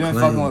you won't We've been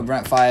claim. fucking with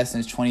Brent Faiyaz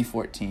since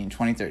 2014,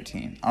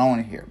 2013. I don't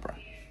want to hear it, bro.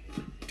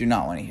 Do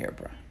not want to hear it,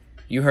 bro.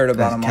 You heard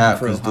about him on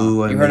Crew,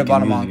 huh? You heard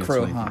about him on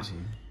Crew, huh?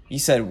 You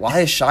said, why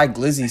is Shy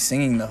Glizzy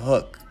singing the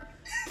hook?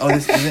 Oh,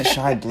 this isn't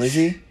Shy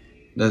Glizzy?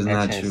 That's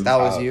not true. That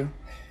was you?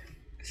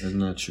 That's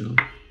not true. That's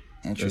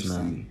not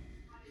Interesting. me.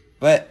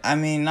 But, I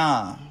mean,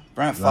 nah.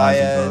 Brent Lies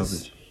and Faiyaz,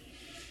 garbage.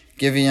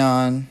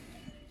 Giveon,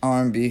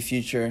 R&B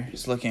future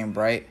is looking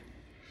bright.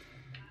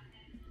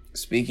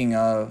 Speaking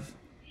of,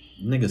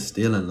 Niggas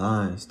stealing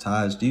lines.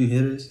 Taj, do you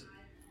hear this?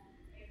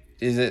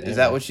 is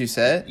that what you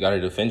said? You gotta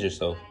defend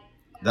yourself.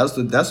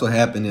 That's what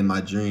happened in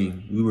my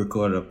dream. We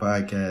recorded a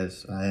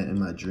podcast I had in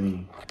my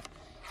dream.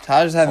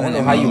 Taj is I having don't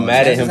know how you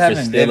mad at him for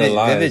having stealing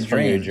lines vivid from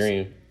your dreams.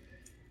 dream.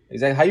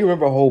 Exactly. How you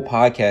remember a whole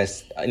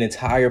podcast, an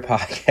entire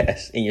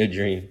podcast in your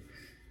dream?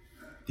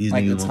 These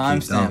Like the niggas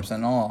won't keep timestamps down.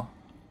 and all.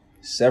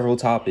 Several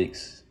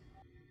topics.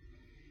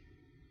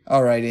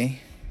 Alrighty.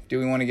 Do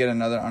we want to get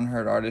another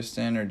unheard artist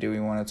in, or do we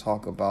want to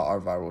talk about our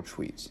viral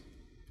tweets?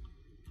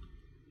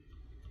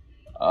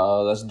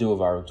 Let's do a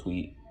viral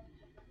tweet.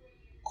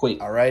 Quick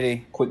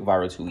Alrighty.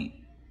 viral tweet.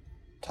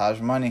 Taj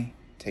Money,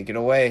 take it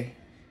away.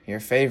 Your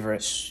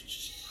favorite.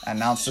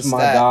 Announce the My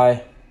stat.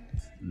 guy,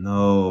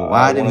 No,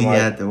 why did one we of my-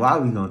 have to? Why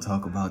we gonna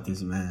talk about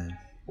this man?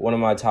 one of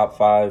my top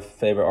 5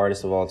 favorite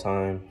artists of all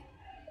time.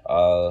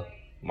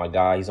 My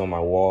guy, he's on my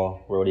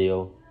wall.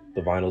 Rodeo,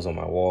 the vinyl's on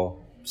my wall.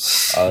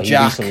 He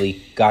Jack.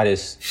 recently got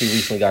his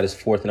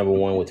 4th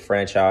 #1 with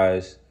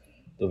Franchise.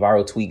 The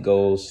viral tweet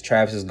goes,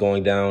 Travis is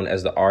going down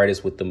as the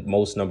artist with the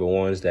most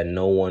 #1s that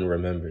no one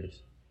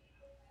remembers.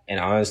 And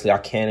honestly, I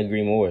can't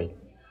agree more.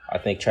 I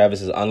think Travis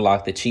has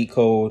unlocked the cheat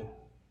code,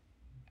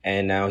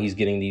 and now he's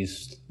getting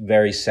these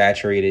very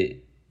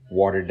saturated,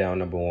 watered down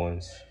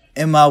 #1s.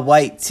 In my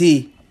white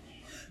tee.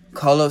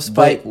 Call up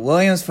Spike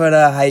Williams for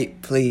the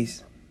hype,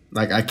 please.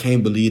 Like, I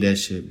can't believe that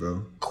shit,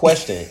 bro.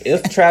 Question: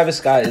 if Travis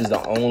Scott is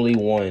the only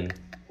one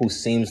who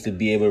seems to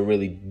be able to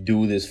really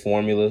do this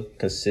formula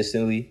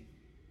consistently,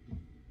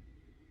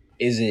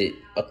 is it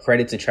a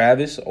credit to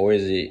Travis, or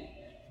is it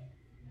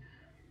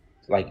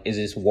like, is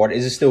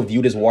it still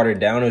viewed as watered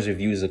down, or is it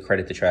viewed as a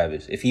credit to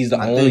Travis? If he's the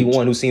I only think-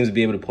 one who seems to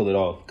be able to pull it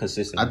off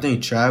consistently. I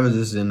think Travis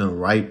is in the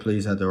right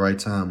place at the right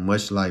time,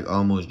 much like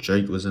almost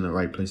Drake was in the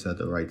right place at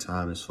the right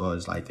time as far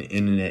as like the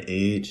internet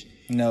age,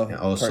 No, and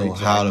also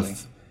exactly.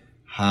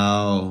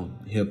 how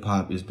hip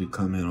hop is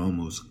becoming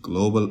almost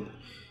global.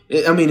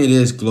 I mean, it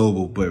is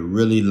global, but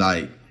really,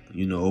 like,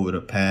 you know, over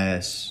the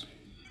past,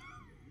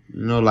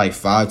 you know, like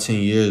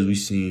 5-10 years, we've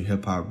seen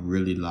hip hop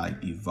really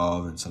like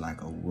evolve into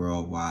like a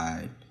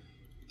worldwide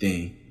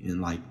thing.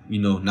 And like,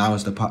 you know, now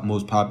it's the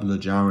most popular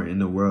genre in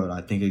the world.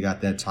 I think it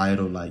got that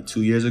title like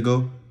 2 years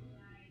ago,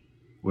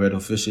 where it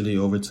officially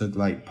overtook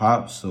like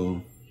pop.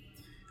 So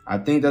I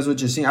think that's what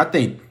you're seeing. I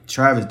think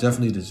Travis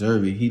definitely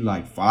deserves it. He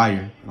like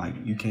fire. Like,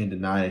 you can't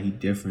deny that he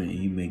different and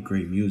he make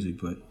great music.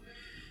 But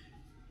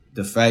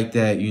the fact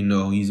that, you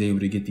know, he's able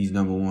to get these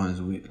number ones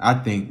with, I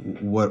think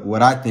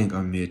what I think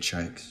are mid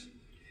tracks.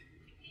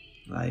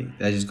 Like,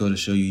 that just go to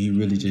show you he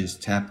really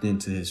just tapped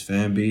into his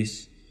fan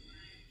base.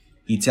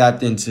 He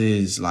tapped into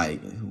his,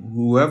 like,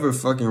 whoever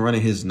fucking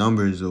running his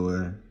numbers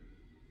or,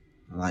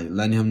 like,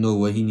 letting him know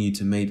what he need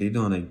to make. They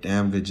doing a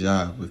damn good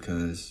job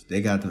because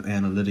they got the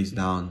analytics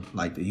down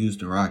like the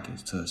Houston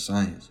Rockets to a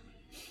science.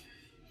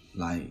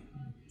 Like,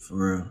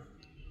 for real.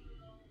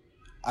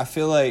 I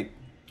feel like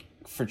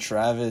for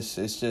Travis,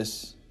 it's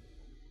just,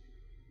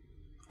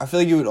 I feel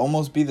like it would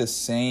almost be the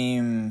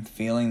same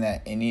feeling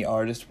that any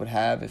artist would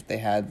have if they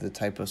had the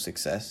type of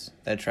success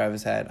that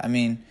Travis had. I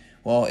mean,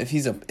 well, if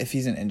he's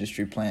an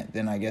industry plant,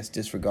 then I guess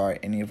disregard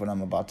any of what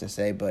I'm about to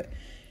say. But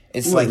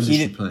it's Who like is he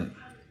this did playing?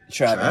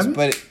 Travis, Travis?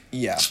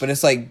 but but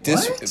it's like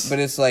this. What? But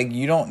it's like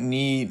you don't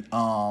need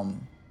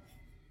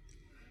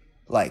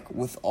like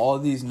with all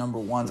these number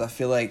ones. I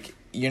feel like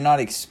you're not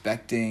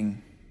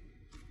expecting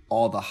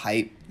all the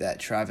hype that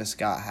Travis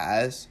Scott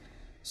has,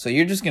 so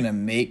you're just gonna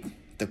make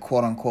the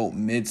quote unquote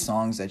mid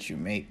songs that you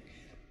make,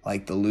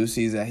 like the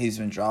Lucy's that he's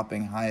been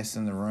dropping highest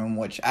in the room,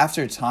 which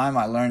after time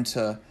I learned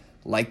to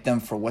like them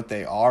for what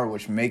they are,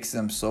 which makes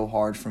them so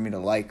hard for me to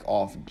like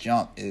off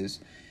jump, is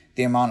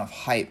the amount of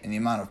hype and the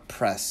amount of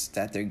press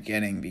that they're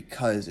getting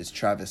because it's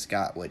Travis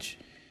Scott, which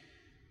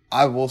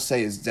I will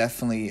say is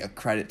definitely a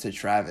credit to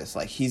Travis.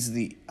 Like, he's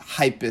the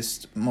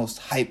hypest, most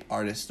hype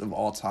artist of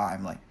all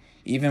time. Like,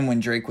 even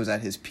when Drake was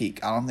at his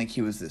peak, I don't think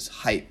he was this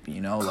hype,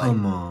 you know? Like,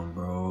 Come on,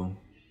 bro.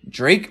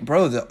 Drake,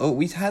 bro,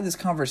 we've had this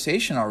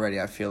conversation already,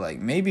 I feel like.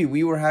 Maybe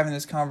we were having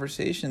this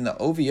conversation. The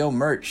OVO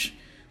merch,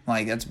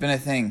 like, that's been a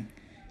thing,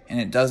 and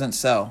it doesn't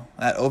sell.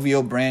 That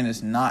OVO brand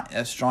is not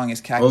as strong as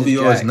Cactus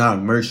OVO Jack. is not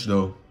merch,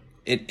 though.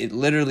 It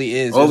literally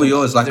is.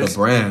 OVO is like a there's-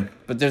 brand.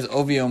 But there's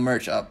OVO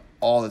merch up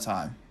all the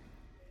time.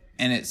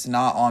 And it's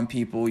not on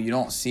people. You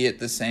don't see it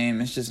the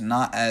same. It's just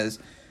not as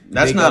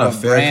That's big not of a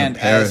fair brand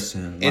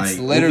comparison. It's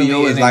Like, literally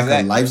OVO is an like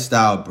exact, a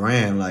lifestyle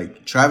brand.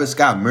 Like, Travis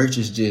Scott merch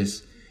is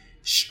just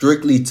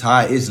strictly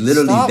tied. It's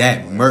literally Stop.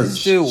 that merch.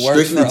 This dude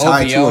works Strictly for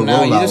tied to OVO a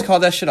now. You rollout. just call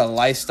that shit a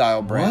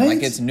lifestyle brand. What?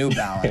 Like it's New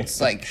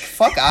Balance. Like,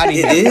 fuck out of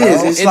It here,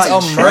 is. bro. It's It's like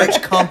a track-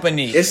 merch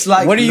company. It's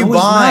like, what are you no,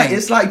 it's not. buying?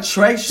 It's like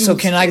track shoes. So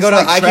can I It's go to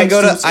like I can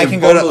go tracksuits to I and can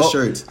go polo to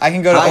shirts. I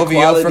can go to High OVO for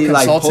quality,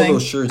 like, consulting. polo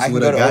shirts I can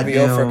with go a to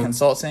OVO for goddamn-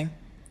 consulting.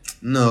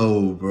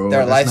 No, bro.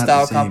 They're a that's not the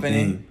lifestyle same company.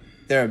 thing.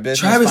 They're a business.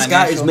 Travis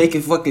Scott is financial,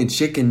 making fucking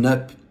chicken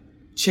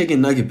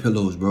nugget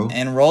pillows, bro.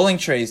 and rolling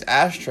trays,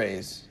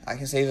 ashtrays. I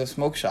can say he's a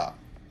smoke shop.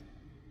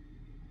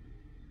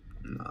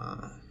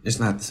 It's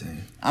not the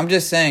same. I'm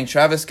just saying,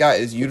 Travis Scott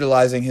is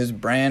utilizing his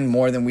brand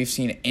more than we've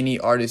seen any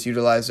artist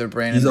utilize their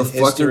brand He's in a the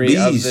fucking history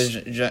of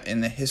beast. in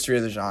the history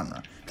of the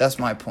genre. That's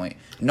my point.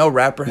 No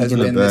rapper has He's in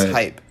the been this bag.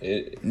 hype.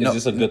 Is No.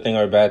 this a good thing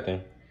or a bad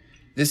thing?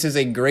 This is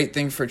a great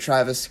thing for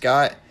Travis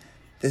Scott.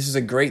 This is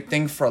a great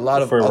thing for a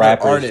lot of For other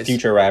rappers, artists.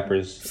 future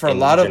rappers. For a in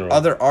lot general. of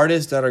other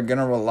artists that are going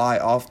to rely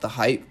off the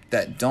hype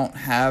that don't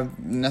have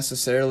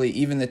necessarily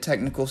even the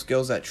technical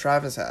skills that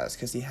Travis has,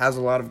 because he has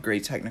a lot of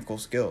great technical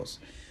skills.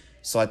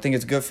 So I think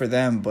it's good for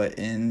them, but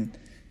in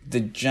the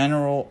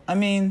general, I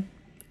mean,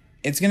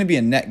 it's going to be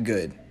a net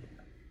good.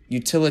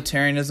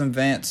 Utilitarianism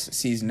Vance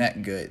sees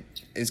net good.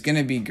 It's going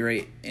to be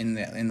great in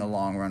the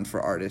long run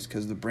for artists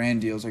because the brand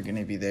deals are going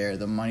to be there.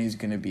 The money's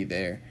going to be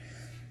there.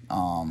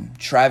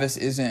 Travis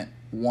isn't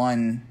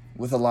one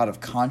with a lot of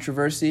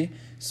controversy,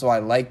 so I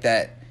like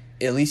that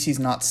at least he's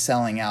not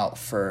selling out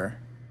for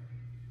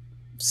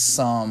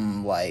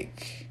some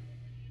like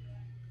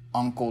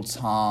Uncle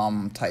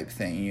Tom type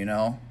thing, you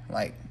know?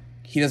 Like,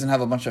 he doesn't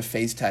have a bunch of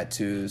face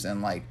tattoos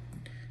and like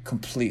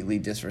completely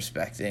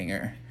disrespecting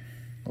or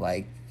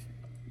like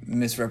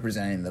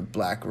misrepresenting the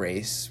black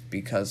race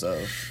because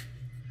of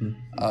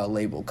a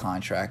label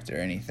contract or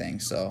anything.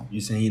 So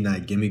You saying he's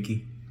not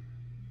gimmicky?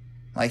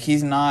 like,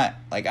 he's not,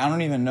 like, I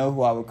don't even know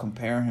who I would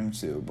compare him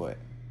to, but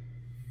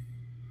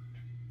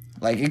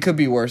like, it could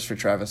be worse for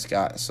Travis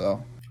Scott.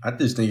 So I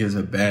just think it's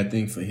a bad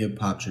thing for hip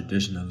hop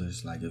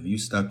traditionalists. Like, if you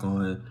stuck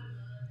on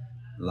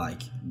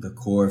like the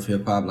core of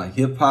hip hop, like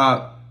hip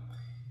hop,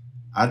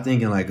 I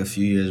think in like a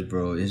few years,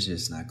 bro, it's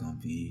just not gonna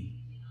be.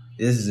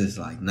 This is just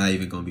like not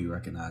even gonna be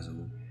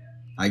recognizable.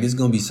 Like, it's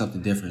gonna be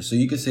something different. So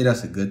you can say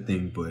that's a good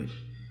thing, but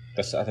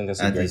I think that's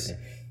a I great just- thing.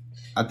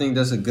 I think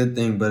that's a good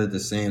thing, but at the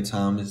same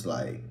time, it's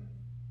like,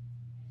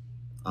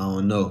 I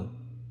don't know.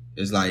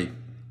 It's like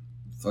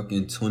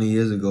fucking 20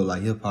 years ago,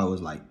 like hip hop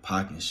was like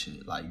Pac and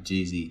shit, like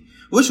Jay-Z,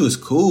 which was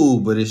cool,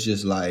 but it's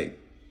just like,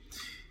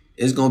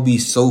 it's gonna be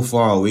so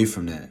far away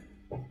from that.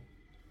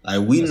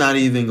 Like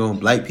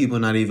black people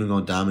not even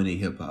gonna dominate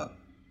hip hop.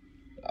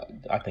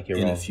 I think you're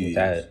wrong with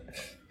that.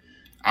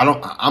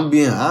 I'm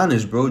being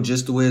honest, bro.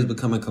 Just the way it's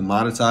becoming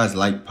commoditized,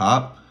 like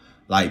pop,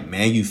 like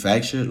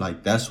manufactured,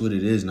 like that's what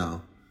it is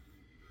now.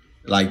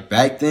 Like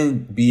back then,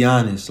 be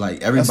honest,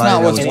 like everybody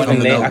not what's that was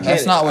winning. coming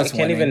out. I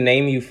can't even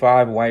name you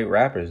 5 white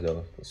rappers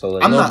though. So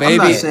like, I'm not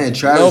saying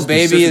Travis. Lil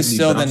Baby is specifically,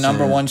 still but the I'm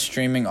number saying- one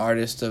streaming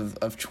artist of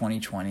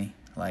 2020.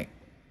 Like,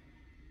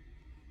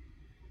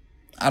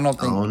 I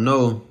don't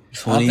know.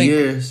 20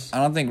 years. I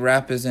don't think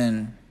rap is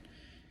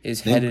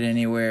headed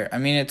anywhere. I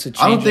mean, it's a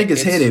change. I don't think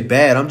it's headed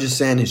bad. I'm just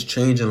saying it's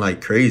changing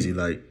like crazy.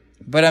 Like,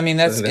 but I mean,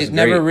 it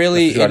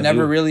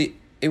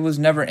was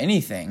never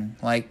anything.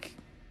 Like,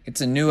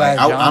 it's a new ass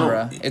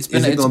genre. It's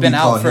been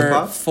out for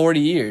hip-hop? 40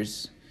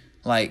 years.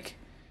 Like,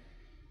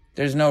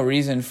 there's no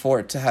reason for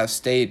it to have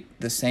stayed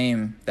the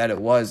same that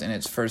it was in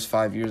its first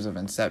 5 years of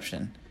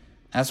inception.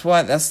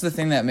 That's the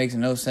thing that makes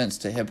no sense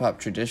to hip hop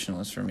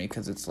traditionalists for me,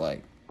 because it's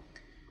like,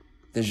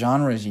 the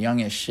genre is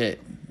young as shit.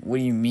 What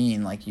do you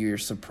mean? Like, you're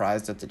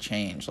surprised at the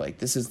change? Like,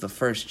 this is the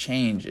first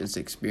change it's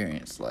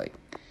experienced. Like,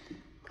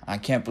 I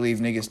can't believe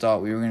niggas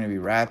thought we were going to be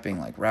rapping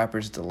like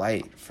Rapper's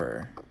Delight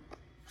for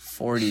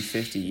 40,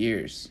 50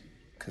 years.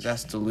 Because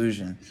that's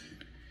delusion.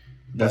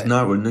 That's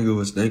not what nigga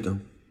was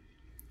thinking.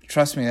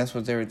 Trust me, that's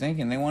what they were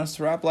thinking. They want us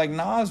to rap like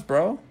Nas,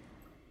 bro.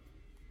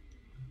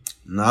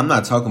 No, I'm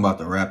not talking about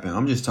the rapping.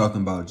 I'm just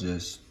talking about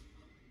just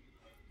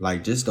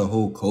the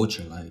whole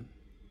culture. Like,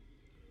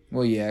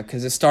 well, yeah,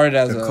 because it started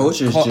as a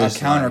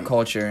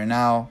counterculture, and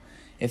now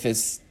if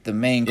it's the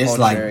main culture, it's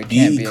like it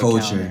can't be a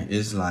culture. counter.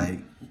 It's like,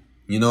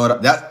 you know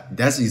what?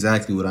 That's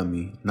exactly what I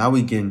mean. Now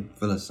we getting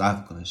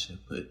philosophical and shit,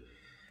 but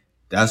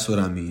that's what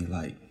I mean.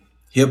 Like,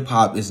 hip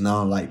hop is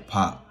now like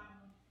pop.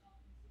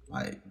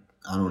 Like,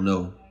 I don't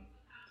know.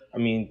 I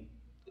mean,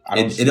 I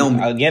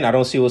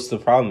don't see what's the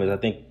problem is. I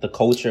think the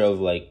culture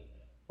of like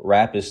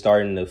rap is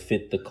starting to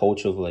fit the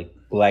culture of like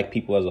black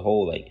people as a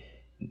whole. Like,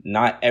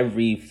 not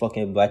every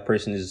fucking black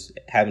person is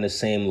having the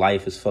same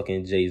life as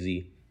fucking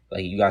Jay-Z.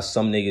 Like, you got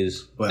some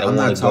niggas that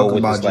want to go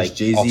with this like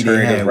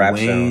alternative rap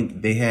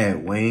sound. They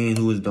had Wayne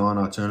who was doing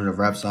alternative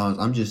rap songs.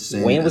 I'm just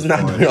saying, Wayne was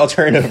not doing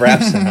alternative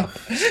rap sound.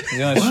 He's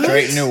doing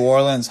straight New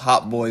Orleans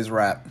Hot Boys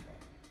rap.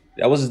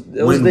 That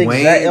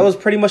was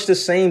pretty much the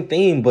same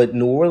theme, but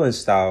New Orleans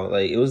style.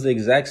 Like, it was the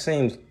exact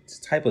same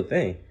type of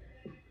thing.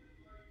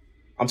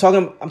 I'm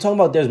talking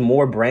about there's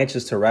more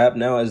branches to rap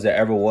now as there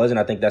ever was, and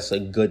I think that's a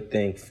good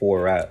thing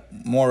for rap.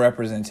 More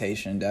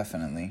representation,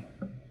 definitely.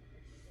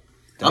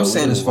 I'm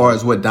saying as far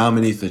as what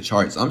dominates the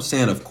charts. I'm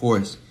saying, of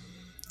course,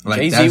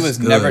 like, Jay-Z was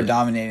never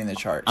dominating the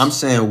charts. I'm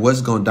saying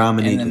what's going to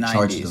dominate the 90s.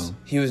 Charts, though.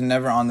 He was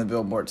never on the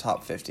Billboard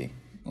Top 50.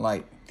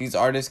 Like, these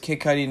artists,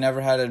 Kid Cudi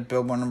never had a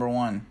Billboard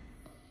 #1.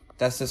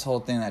 That's this whole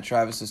thing that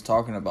Travis is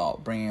talking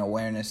about, bringing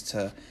awareness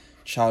to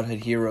childhood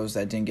heroes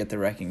that didn't get the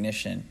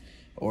recognition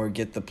or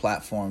get the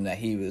platform that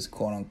he was,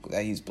 quote unquote,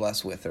 that he's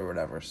blessed with or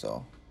whatever.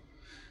 So,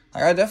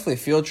 like, I definitely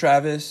feel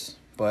Travis,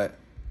 but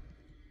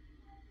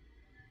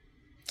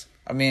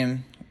I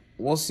mean,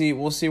 we'll see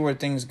where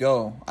things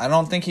go. I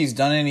don't think he's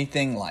done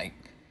anything like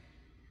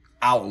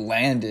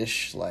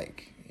outlandish,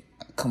 like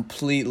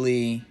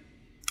completely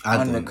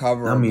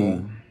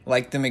unrecoverable.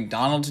 Like the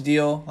McDonald's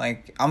deal,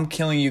 like, I'm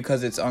killing you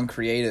because it's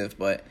uncreative,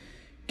 but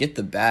get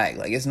the bag.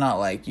 Like, it's not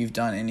like you've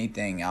done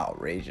anything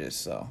outrageous,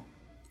 so.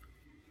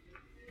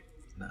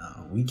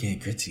 No, we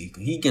can't critique.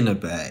 He getting a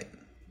bag.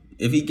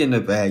 If he getting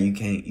a bag, you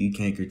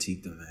can't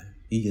critique the man.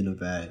 He getting a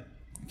bag.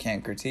 You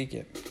can't critique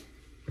it.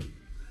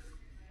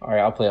 All right,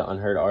 I'll play an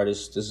unheard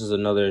artist. This is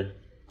another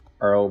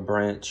Earl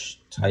Branch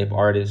type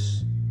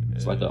artist.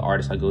 It's like an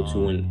artist I go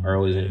to when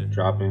Earl isn't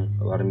dropping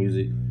a lot of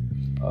music.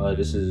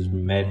 This is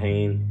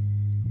Medhane.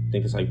 I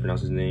think that's how you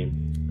pronounce his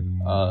name.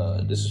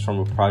 This is from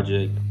a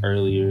project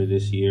earlier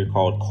this year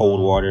called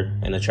Cold Water,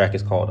 and the track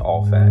is called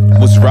All Facts.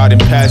 Was riding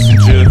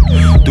passenger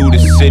through the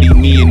city,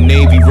 me and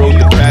Navy rode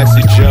the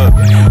passage up.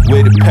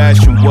 Where the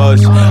passion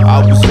was,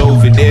 I was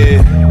over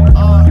there.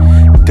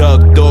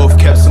 Ducked off,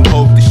 kept some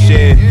hope to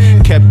share.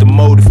 Kept the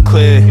motive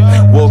clear,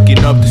 walking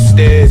up the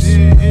stairs.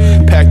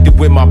 Packed it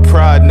with my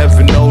pride,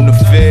 never known a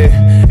fear.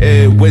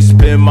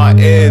 Whisper in my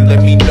ear,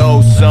 let me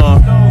know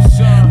some.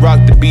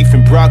 Rock the beef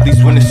and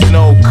broccolis when the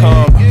snow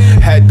come.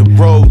 Had to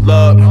roll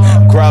up,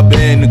 grab it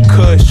in the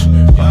kush.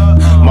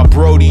 My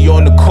brody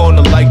on the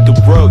corner like the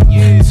rook.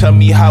 Tell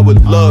me how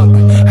it look,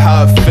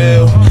 how I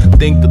feel.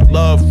 Think the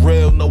love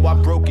real, no, I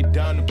broke it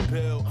down the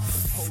bill.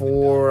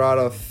 4 out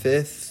of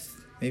 5th,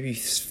 maybe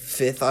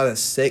 5th out of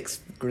 6th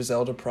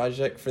Griselda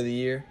project for the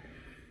year.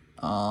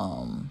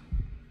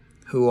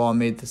 Who all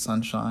made the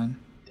sunshine?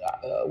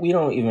 We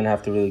don't even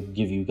have to really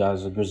give you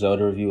guys a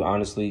Griselda review,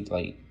 honestly.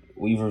 Like,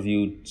 we've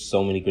reviewed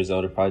so many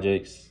Griselda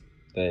projects,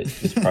 that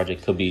this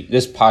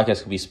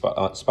podcast could be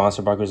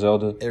sponsored by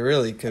Griselda. It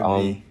really could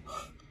be.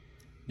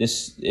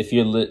 If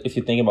you're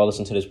thinking about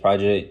listening to this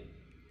project,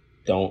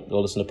 don't go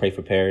listen to Pray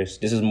for Paris.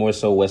 This is more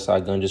so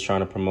Westside Gunn just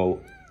trying to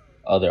promote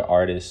other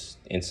artists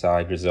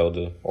inside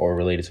Griselda or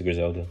related to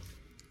Griselda.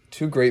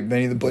 2 great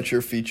Benny the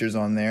Butcher features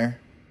on there.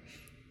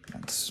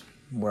 That's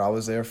what I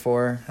was there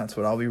for. That's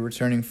what I'll be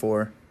returning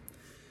for.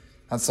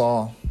 That's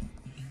all.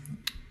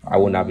 I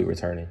will not be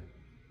returning.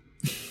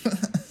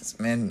 This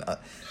man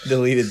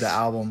deleted the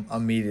album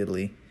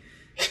immediately.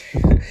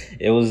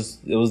 It was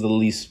the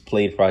least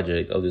played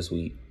project of this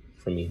week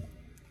for me.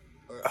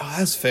 Oh,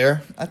 that's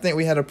fair. I think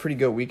we had a pretty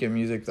good week in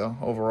music, though,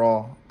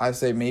 overall. I'd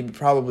say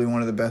probably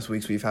one of the best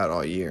weeks we've had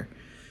all year.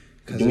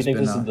 Do we think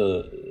this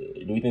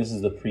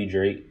is the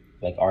pre-Drake?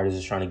 Like, artists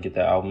is trying to get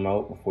that album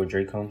out before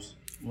Drake comes?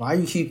 Why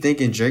you keep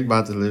thinking Drake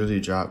about to literally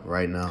drop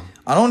right now?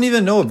 I don't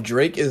even know if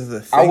Drake is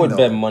the thing, I would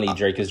bet money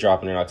Drake is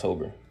dropping in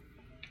October.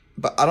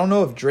 But I don't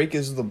know if Drake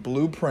is the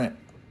blueprint.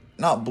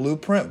 Not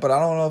blueprint, but I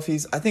don't know if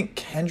he's... I think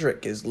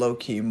Kendrick is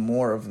low-key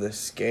more of the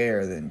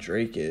scare than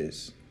Drake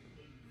is.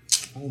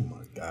 Oh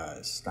my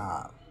God,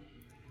 stop.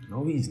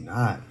 No, he's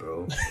not,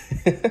 bro.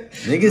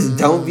 Niggas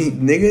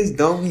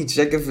don't be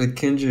checking for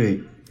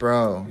Kendrick.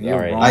 Bro, you're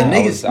right. wrong. Like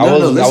niggas, I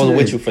was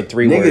with you for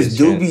 3 words. Niggas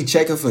do be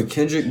checking for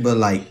Kendrick, but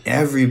like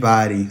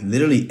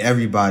literally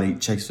everybody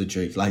checks for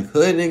Drake. Like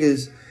hood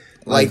niggas,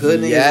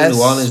 yes, in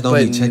New Orleans don't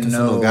be checking for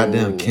no no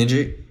goddamn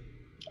Kendrick.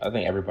 I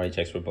think everybody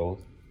checks for both.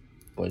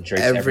 But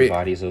Drake's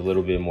everybody's a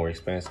little bit more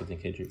expensive than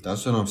Kendrick.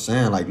 That's what I'm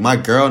saying. Like my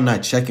girl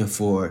not checking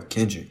for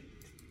Kendrick.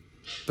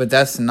 But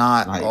that's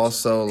not Like,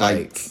 also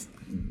like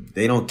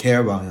they don't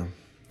care about him.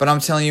 But I'm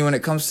telling you, when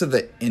it comes to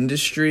the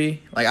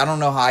industry, like I don't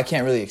know how I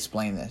can't really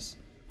explain this.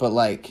 But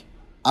like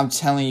I'm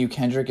telling you,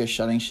 Kendrick is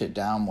shutting shit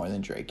down more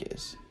than Drake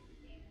is.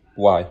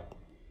 Why?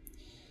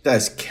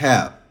 That's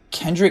cap.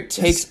 Kendrick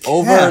takes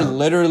over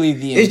literally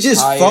the entire... It's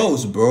just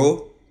false,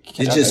 bro.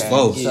 It's just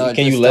false. So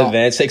Can you let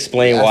Vance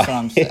explain why? That's what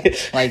I'm saying.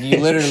 Like, you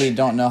literally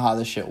don't know how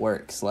this shit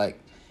works.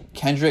 Like,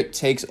 Kendrick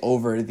takes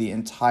over the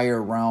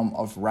entire realm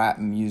of rap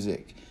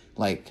music.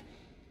 Like,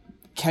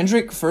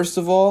 Kendrick, first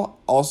of all,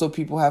 also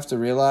people have to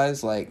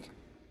realize, like,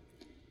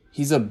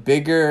 he's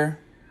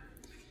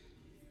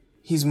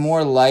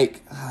more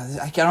like...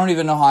 I don't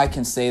even know how I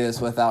can say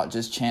this without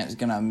just Chance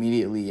gonna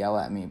immediately yell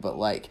at me, but,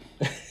 like,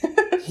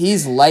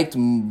 he's liked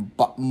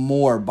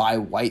more by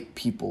white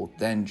people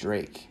than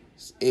Drake.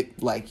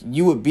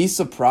 You would be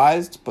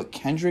surprised, but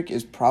Kendrick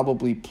is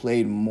probably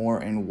played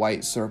more in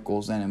white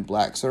circles than in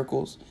black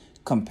circles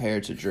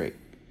compared to Drake.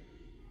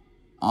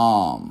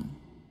 On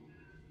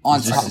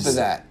top of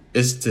that,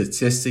 it's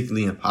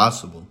statistically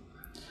impossible.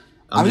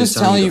 I'm just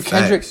telling you,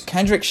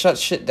 Kendrick shut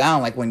shit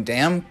down. Like when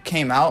Damn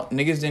came out,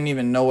 niggas didn't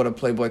even know what a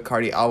Playboi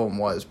Carti album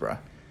was, bruh.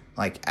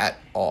 Like at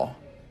all.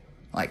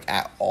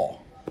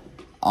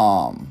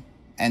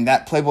 And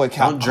that Playboi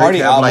Carti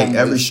album, like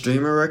every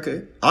streamer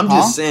record. I'm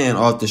just saying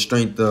off the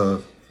strength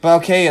of. But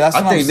okay, that's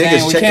what I'm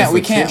saying.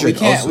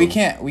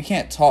 We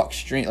can't talk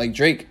stream. Like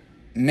Drake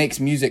makes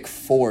music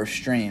for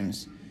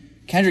streams.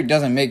 Kendrick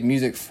doesn't make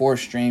music for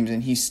streams,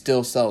 and he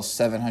still sells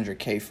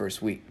 700K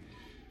first week.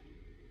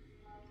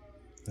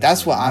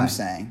 That's what I'm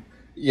saying.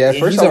 Yeah, at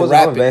first I wasn't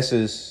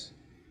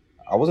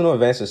on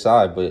Vance's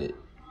side, but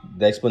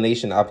the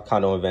explanation I've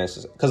kind of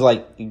advanced because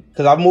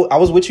I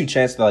was with you,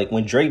 Chance. Like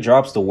when Drake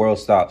drops, the world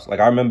stops. Like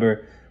I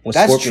remember when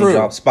Scorpion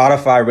dropped,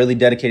 Spotify really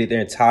dedicated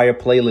their entire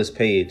playlist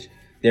page,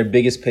 their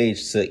biggest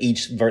page, to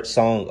each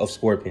song of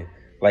Scorpion.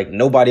 Like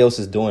nobody else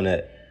is doing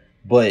that.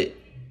 But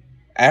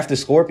after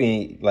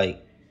Scorpion,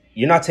 like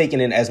you're not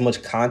taking in as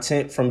much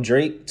content from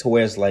Drake to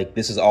where it's like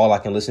this is all I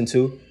can listen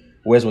to.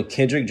 Whereas when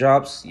Kendrick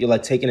drops, you're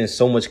like taking in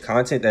so much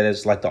content that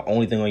it's like the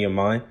only thing on your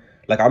mind.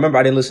 Like I remember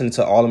I didn't listen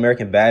to All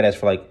American Badass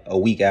for like a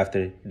week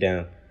after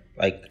Damn.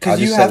 Like because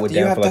you have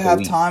to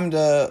have time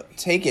to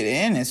take it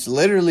in. It's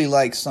literally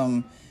like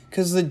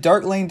because the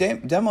Dark Lane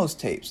demos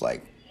tapes,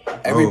 like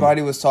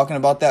everybody was talking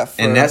about that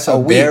for and that's a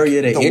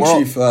barrier to week.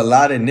 entry for a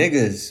lot of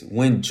niggas.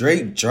 When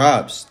Drake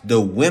drops,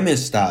 the women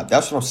stop.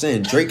 That's what I'm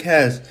saying. Drake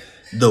has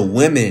the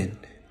women.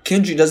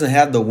 Kendrick doesn't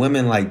have the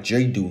women like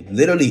Drake do.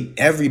 Literally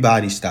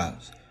everybody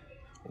stops.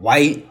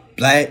 White,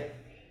 black,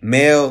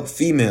 male,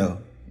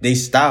 female. They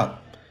stop.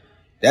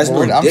 That's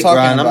no dick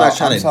riding. I'm not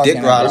trying to dick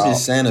ride. I'm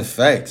just saying the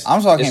facts.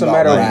 I'm talking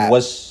about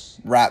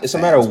rap. It's a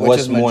matter of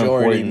what's more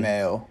important.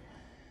 Male.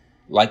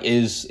 Like,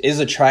 is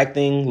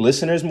attracting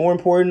listeners more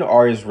important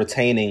or is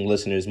retaining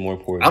listeners more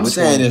important? I'm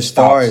saying as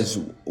far as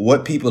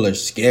what people are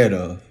scared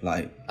of.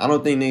 Like, I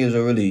don't think niggas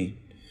are really...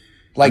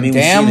 Like,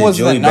 Damn was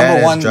the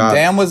number one.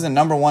 Damn was the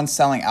number one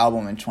selling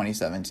album in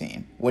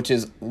 2017, which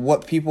is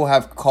what people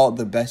have called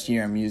the best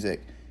year in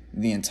music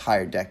the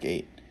entire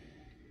decade.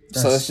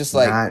 So it's just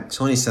like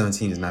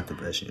 2017 is not the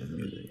best year in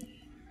music.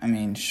 I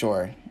mean,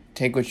 sure,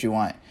 take what you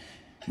want.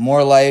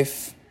 More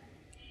Life,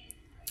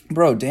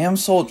 bro. Damn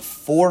sold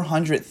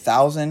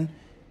 400,000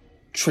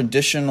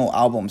 traditional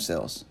album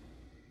sales.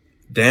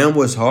 Damn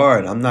was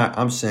hard.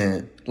 I'm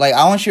saying. Like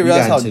I want you to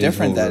realize how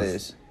different that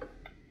is.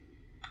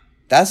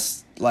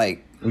 That's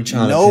like We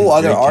trying No to pit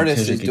other Drake and artist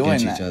Kendrick is doing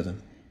against that. each other.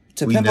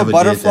 To We Pimp a never did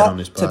that Butterfly, on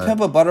this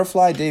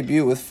pod.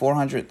 debuted with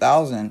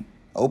 400,000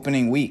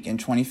 opening week in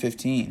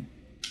 2015.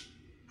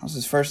 That was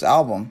his first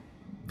album.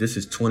 This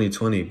is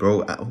 2020,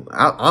 bro.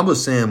 I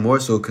was saying more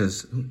so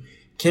because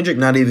Kendrick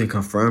not even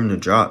confirmed to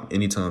drop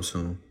anytime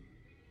soon.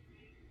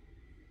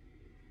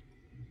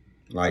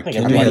 Like I think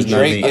Kendrick has not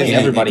Drake made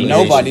everybody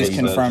nobody's knows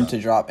confirmed that. to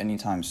drop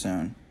anytime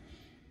soon.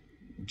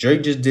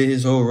 Drake just did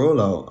his whole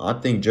rollout. I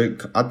think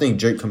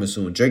Drake coming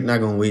soon. Drake not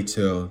gonna wait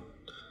till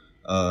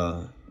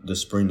the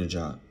spring to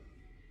drop.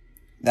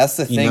 That's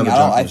the He thing. never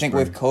dropped I in think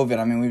spring. with COVID,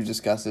 I mean, we've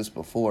discussed this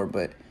before,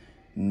 but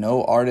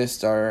no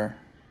artists aren't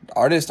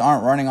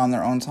running on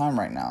their own time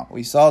right now.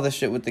 We saw this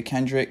shit with the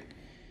Kendrick,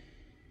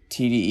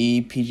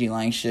 TDE, PG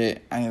Lang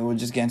shit. I mean, we'll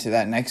just get into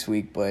that next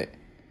week, but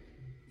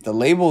the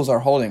labels are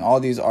holding all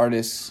these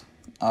artists,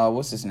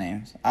 what's his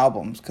name,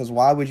 albums. Because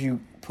why would you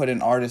put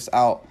an artist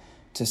out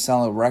to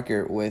sell a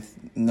record with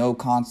no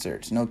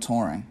concerts, no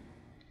touring?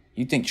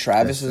 You think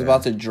Travis That's is fair.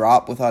 about to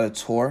drop without a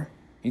tour?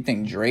 You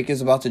think Drake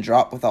is about to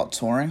drop without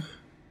touring?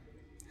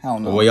 Hell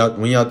no. But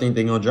when y'all think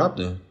they gonna drop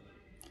them?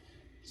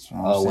 That's what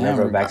I'm saying.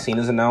 Whenever a We're- vaccine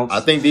is announced.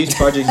 I think these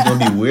projects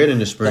gonna be weird in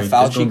the the spring.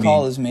 Fauci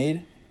call is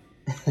made.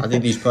 I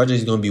think these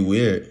projects gonna be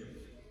weird.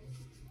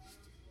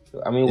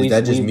 I mean, Is we've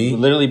that just me?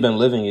 literally been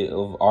living it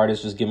of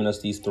artists just giving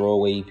us these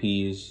throwaway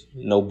EPs,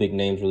 no big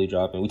names really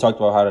dropping. We talked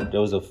about how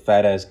there was a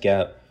fat ass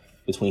gap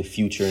between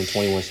Future and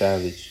 21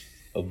 Savage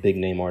of big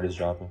name artists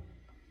dropping.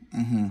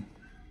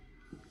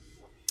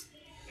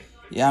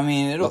 Yeah, I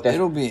mean But that-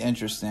 it'll be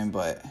interesting,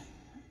 but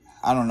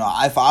I don't know.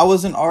 If I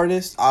was an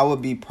artist, I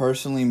would be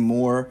personally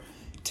more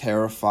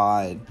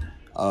terrified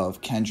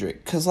of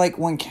Kendrick, cause like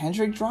when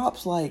Kendrick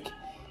drops, like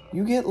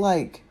you get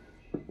like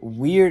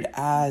weird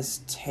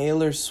ass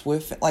Taylor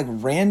Swift, like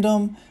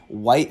random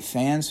white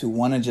fans who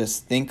want to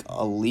just think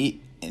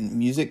elite in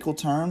musical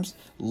terms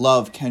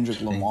love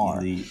Kendrick Lamar,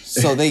 elite.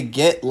 so they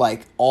get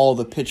like all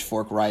the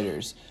Pitchfork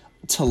writers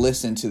to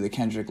listen to the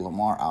Kendrick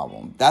Lamar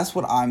album. That's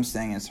what I'm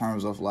saying in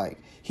terms of like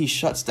he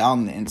shuts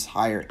down the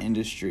entire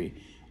industry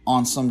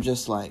on some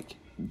just like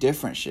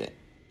different shit.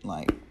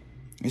 Like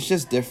it's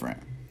just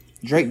different.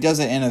 Drake does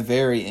it in a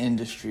very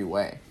industry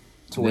way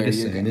to where Niggas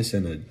you saying can. this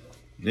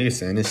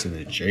in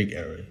the Drake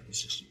era.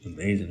 It's just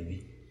amazing to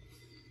me.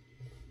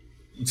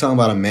 You talking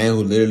about a man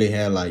who literally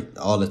had like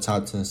all the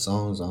top 10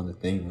 songs on the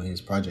thing when his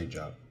project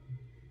dropped.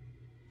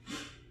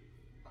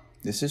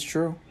 This is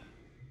true.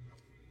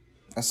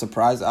 A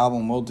surprise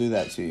album will do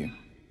that to you.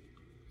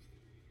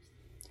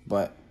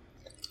 But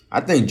I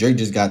think Drake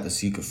just got the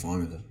secret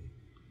formula.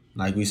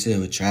 Like we said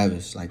with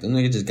Travis, like them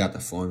niggas just got the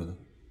formula.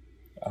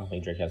 I don't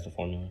think Drake has the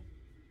formula.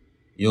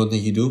 You don't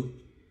think he do?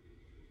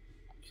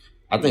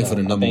 I think for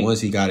the number ones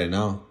he got it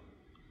now.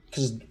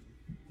 Because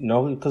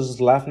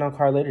Laugh Now,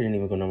 Cry Later didn't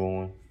even go number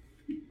one.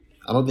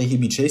 I don't think he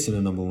be chasing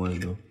the number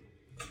ones though.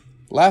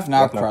 Laugh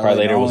Now, Laugh Now, Cry Cry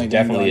Later Later was only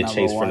didn't go definitely a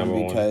chase for number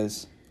one.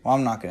 because, well,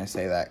 I'm not going to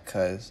say that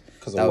because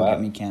of that would what?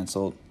 get me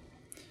canceled.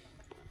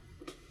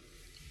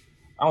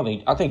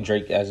 I think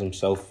Drake as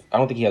himself, I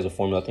don't think he has a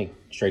formula. I think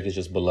Drake is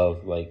just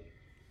beloved. Like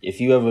if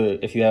you ever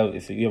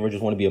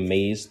just want to be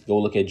amazed, go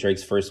look at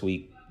Drake's first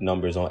week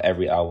numbers on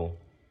every album.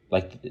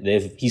 Like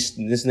this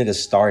nigga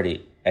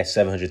started at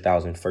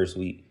 700,000 first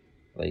week.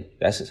 Like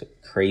that's just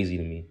crazy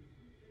to me.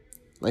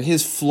 Like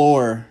his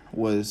floor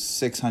was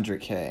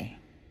 600K.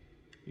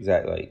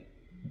 Exactly.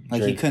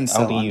 Like he couldn't I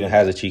sell don't think he even under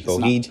has a that. cheat It's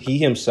code. not- He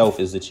himself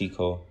is the cheat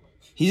code.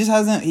 He just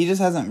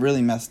hasn't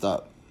really messed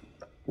up.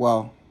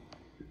 Well,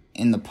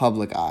 in the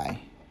public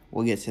eye.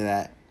 We'll get to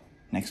that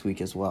next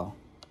week as well.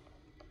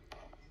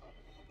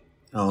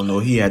 I don't know.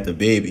 He had the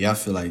baby. I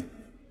feel like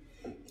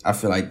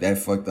that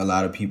fucked a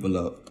lot of people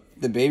up.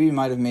 The Baby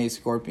might have made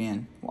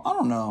Scorpion. Well, I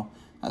don't know.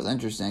 That's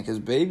interesting because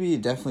Baby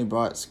definitely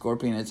brought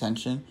Scorpion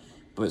attention,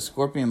 but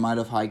Scorpion might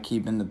have high-key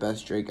been the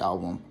best Drake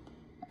album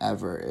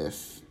ever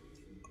if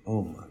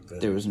Oh my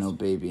god. there was no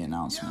Baby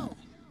announcement.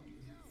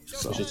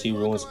 Pusha T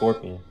ruined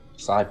Scorpion.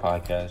 Side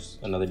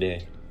podcast. Another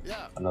day.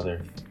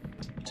 Another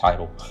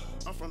title.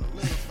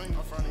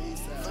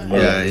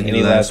 Yeah.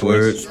 Any last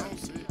words?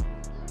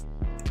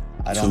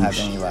 I don't have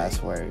Touche. any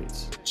last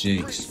words.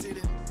 Jinx.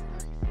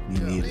 Me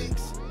neither.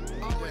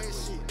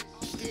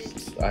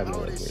 I have no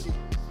last words.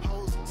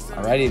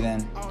 Alrighty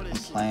then. I'm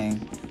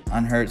playing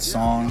Unheard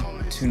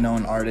Song, 2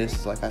 known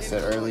artists, like I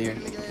said earlier.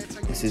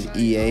 This is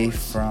EA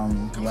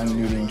from Young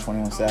Nudy and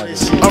 21 Savage.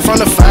 I'm from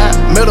the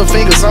 5, middle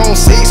fingers on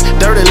 6.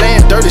 Dirty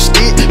land, dirty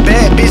stick.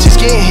 Bad bitches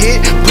getting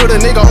hit. Put a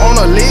nigga on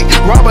a lick.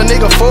 Rob a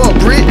nigga for a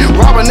brick.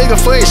 Rob a nigga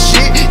for his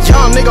shit.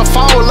 Young nigga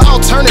fall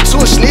out, turn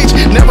into a snitch.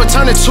 Never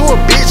turn into a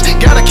bitch.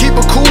 Gotta keep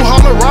a cool,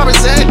 homie. Rob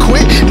his ass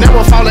quick.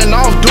 Never falling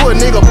off. Do a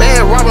nigga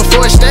bad, robbing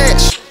for a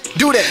stash.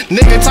 Do that.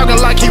 Nigga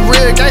talking like he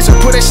real gangster.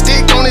 Put a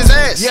stick on his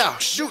ass. Yeah,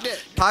 shoot that.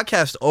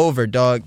 Podcast over, dog.